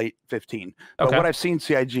since late 15, but what I've seen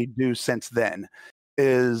CIG do since then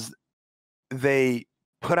is they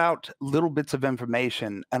put out little bits of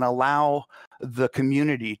information and allow the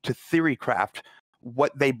community to theory craft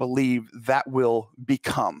what they believe that will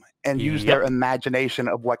become and use their imagination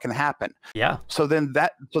of what can happen. Yeah. So then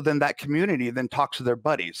that community then talks to their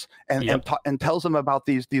buddies and tells them about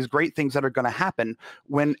these great things that are going to happen,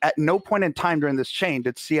 when at no point in time during this chain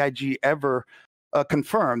did CIG ever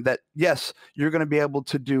confirm that, yes, you're going to be able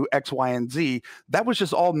to do X, Y, and Z. That was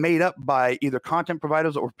just all made up by either content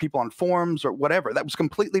providers or people on forums or whatever. That was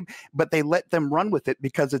completely, but they let them run with it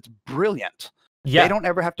because it's brilliant. Yeah. They don't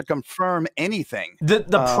ever have to confirm anything. The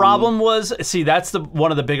problem was, see, that's one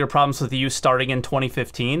of the bigger problems with you starting in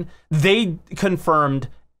 2015. They confirmed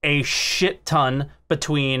a shit ton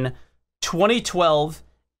between 2012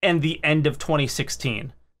 and the end of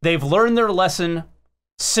 2016. They've learned their lesson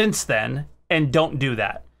since then and don't do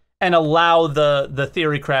that, and allow the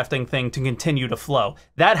theory crafting thing to continue to flow.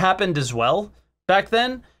 That happened as well back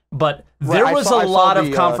then, but there was a lot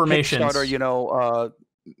of confirmations. Kickstarter,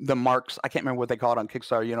 the marks, I can't remember what they call it on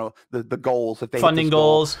Kickstarter, the goals that they funding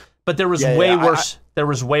goals, but there was way worse. There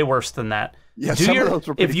was way worse than that. Yeah, some of those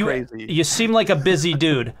were pretty crazy. You seem like a busy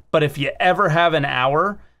dude, but if you ever have an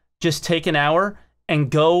hour, just take an hour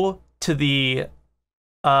and go to the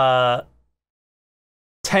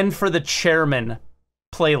 10 for the Chairman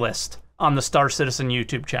playlist on the Star Citizen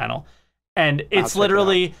YouTube channel. And it's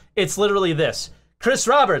literally this. Chris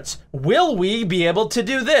Roberts, will we be able to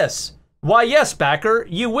do this? Why, yes, backer,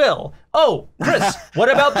 you will. Oh, Chris,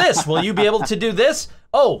 what about this? Will you be able to do this?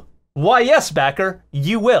 Oh, why, yes, backer,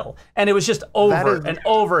 you will. And it was just over and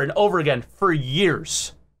over and over again for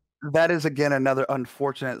years. That is, again, another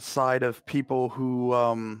unfortunate side of people who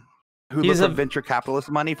look for venture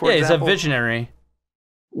capitalist money, for example. Yeah, he's a visionary.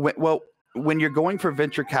 When you're going for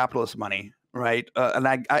venture capitalist money, right? And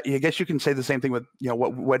I guess you can say the same thing with,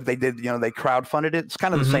 what they did, they crowdfunded it. It's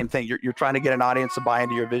kind of the same thing. You're trying to get an audience to buy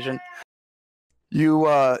into your vision.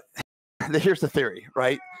 Here's the theory,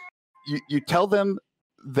 right? You tell them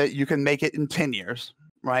that you can make it in 10 years,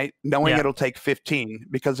 right? Knowing it'll take 15,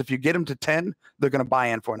 because if you get them to 10, they're going to buy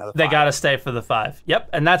in for another 5. They got to stay for the 5. Yep.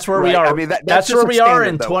 And that's where we are. I mean, that's where we are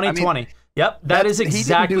in 2020. Yep, that is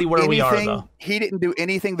exactly where we are, though. He didn't do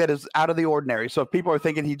anything that is out of the ordinary. So if people are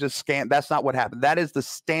thinking he just scammed, that's not what happened. That is the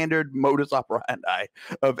standard modus operandi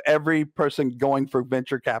of every person going for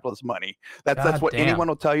venture capitalist money. That's what anyone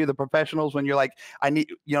will tell you. The professionals, when you're like, I need,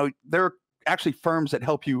 there are actually firms that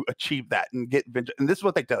help you achieve that and get venture, and this is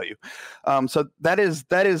what they tell you. So that is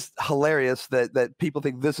hilarious that people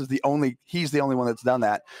think he's the only one that's done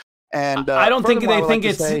that. And I don't think they think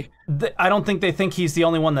I don't think they think he's the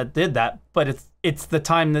only one that did that, but it's the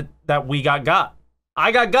time that we got.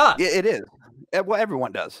 I got. It is. Well,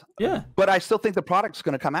 everyone does. Yeah. But I still think the product's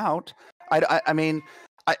going to come out. I mean,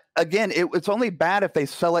 it's only bad if they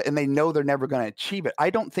sell it and they know they're never going to achieve it. I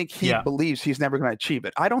don't think he believes he's never going to achieve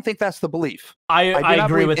it. I don't think that's the belief. I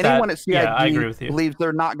agree with that. Anyone at CIG I agree with you. believes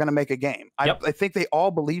they're not going to make a game. I think they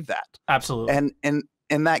all believe that. Absolutely. And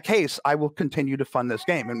in that case, I will continue to fund this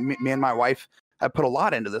game, and me and my wife have put a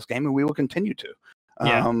lot into this game, and we will continue to.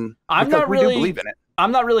 Yeah, I'm not really do believe in it.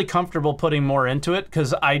 I'm not really comfortable putting more into it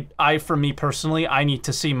because for me personally, I need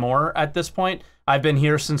to see more at this point. I've been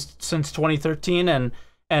here since 2013, and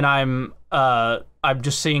I'm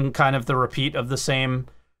just seeing kind of the repeat of the same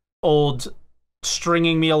old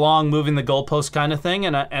stringing me along, moving the goalpost kind of thing.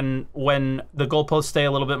 And when the goalposts stay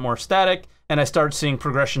a little bit more static, and I start seeing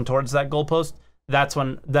progression towards that goalpost, that's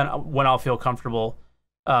when I'll feel comfortable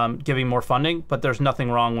giving more funding. But there's nothing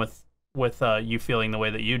wrong with you feeling the way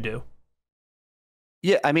that you do.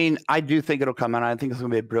 Yeah, I mean, I do think it'll come out. I think it's going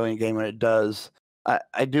to be a brilliant game when it does. I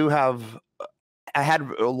had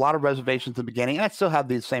a lot of reservations at the beginning, and I still have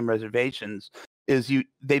these same reservations.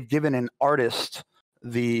 They've given an artist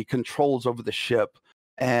the controls over the ship,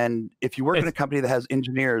 and if you work in a company that has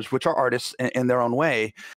engineers, which are artists in their own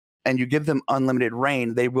way, and you give them unlimited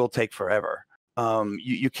reign, they will take forever.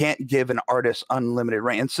 You can't give an artist unlimited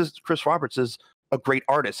reign. And Chris Roberts is a great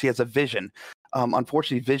artist. He has a vision.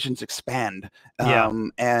 Unfortunately, visions expand,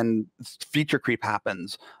 and feature creep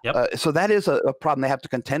happens. So that is a problem they have to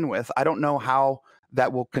contend with. I don't know how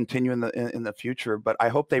that will continue in the future, but I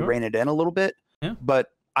hope they rein it in a little bit. But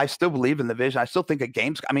I still believe in the vision. I still think a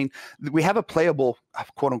game's. I mean, we have a playable,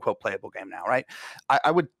 quote unquote, playable game now, right?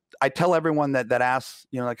 I tell everyone that asks,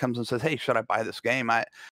 that comes and says, "Hey, should I buy this game?" I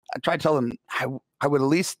try to tell them I would at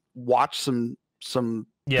least watch some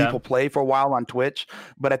people play for a while on Twitch.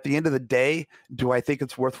 But at the end of the day, do I think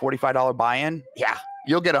it's worth $45 buy-in? Yeah,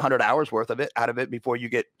 you'll get 100 hours worth of it out of it before you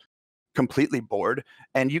get completely bored.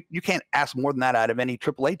 And you can't ask more than that out of any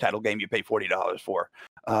AAA title game you pay $40 for.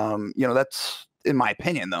 That's in my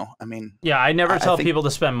opinion, though. I mean, I never tell people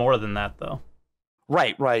to spend more than that, though.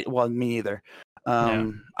 Right. Well, me either.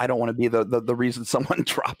 I don't want to be the reason someone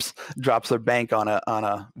drops their bank on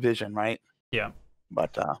a vision, right? Yeah.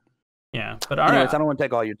 But but all anyways, right. I don't want to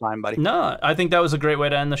take all your time, buddy. No, I think that was a great way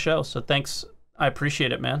to end the show. So thanks. I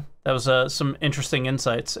appreciate it, man. That was some interesting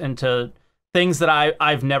insights into things that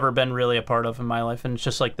I've never been really a part of in my life, and it's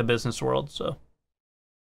just like the business world. So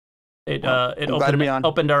it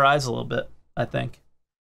opened our eyes a little bit, I think.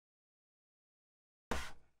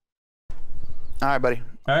 All right, buddy.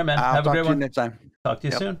 All right, man. Have a great one. Talk to you next time. Talk to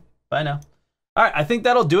you soon. Bye now. All right, I think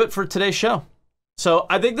that'll do it for today's show. So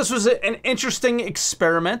I think this was an interesting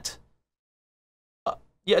experiment.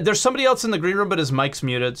 There's somebody else in the green room, but his mic's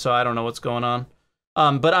muted, so I don't know what's going on.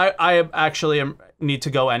 But I actually need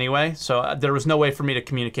to go anyway, so there was no way for me to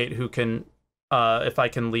communicate who can, if I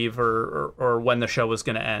can leave or when the show was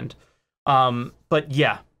going to end. But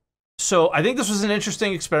yeah, so I think this was an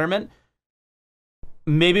interesting experiment.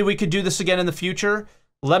 Maybe we could do this again in the future.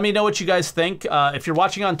 Let me know what you guys think. If you're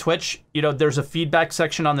watching on Twitch, there's a feedback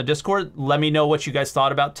section on the Discord. Let me know what you guys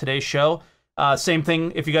thought about today's show. Same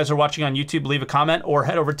thing, if you guys are watching on YouTube, leave a comment or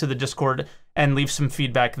head over to the Discord and leave some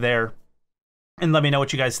feedback there. And let me know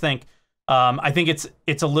what you guys think. I think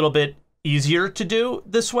it's a little bit easier to do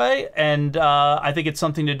this way, and I think it's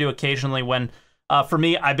something to do occasionally when, for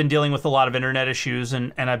me, I've been dealing with a lot of internet issues,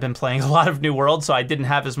 and I've been playing a lot of New World, so I didn't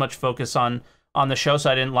have as much focus on the show,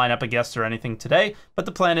 so I didn't line up a guest or anything today. But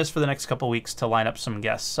the plan is for the next couple weeks to line up some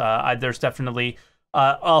guests. There's definitely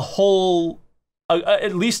at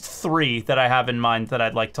least 3 that I have in mind that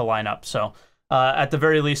I'd like to line up. So at the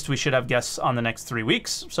very least, we should have guests on the next 3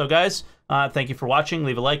 weeks. So guys, thank you for watching.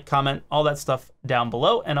 Leave a like, comment, all that stuff down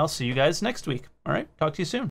below, and I'll see you guys next week. All right, talk to you soon.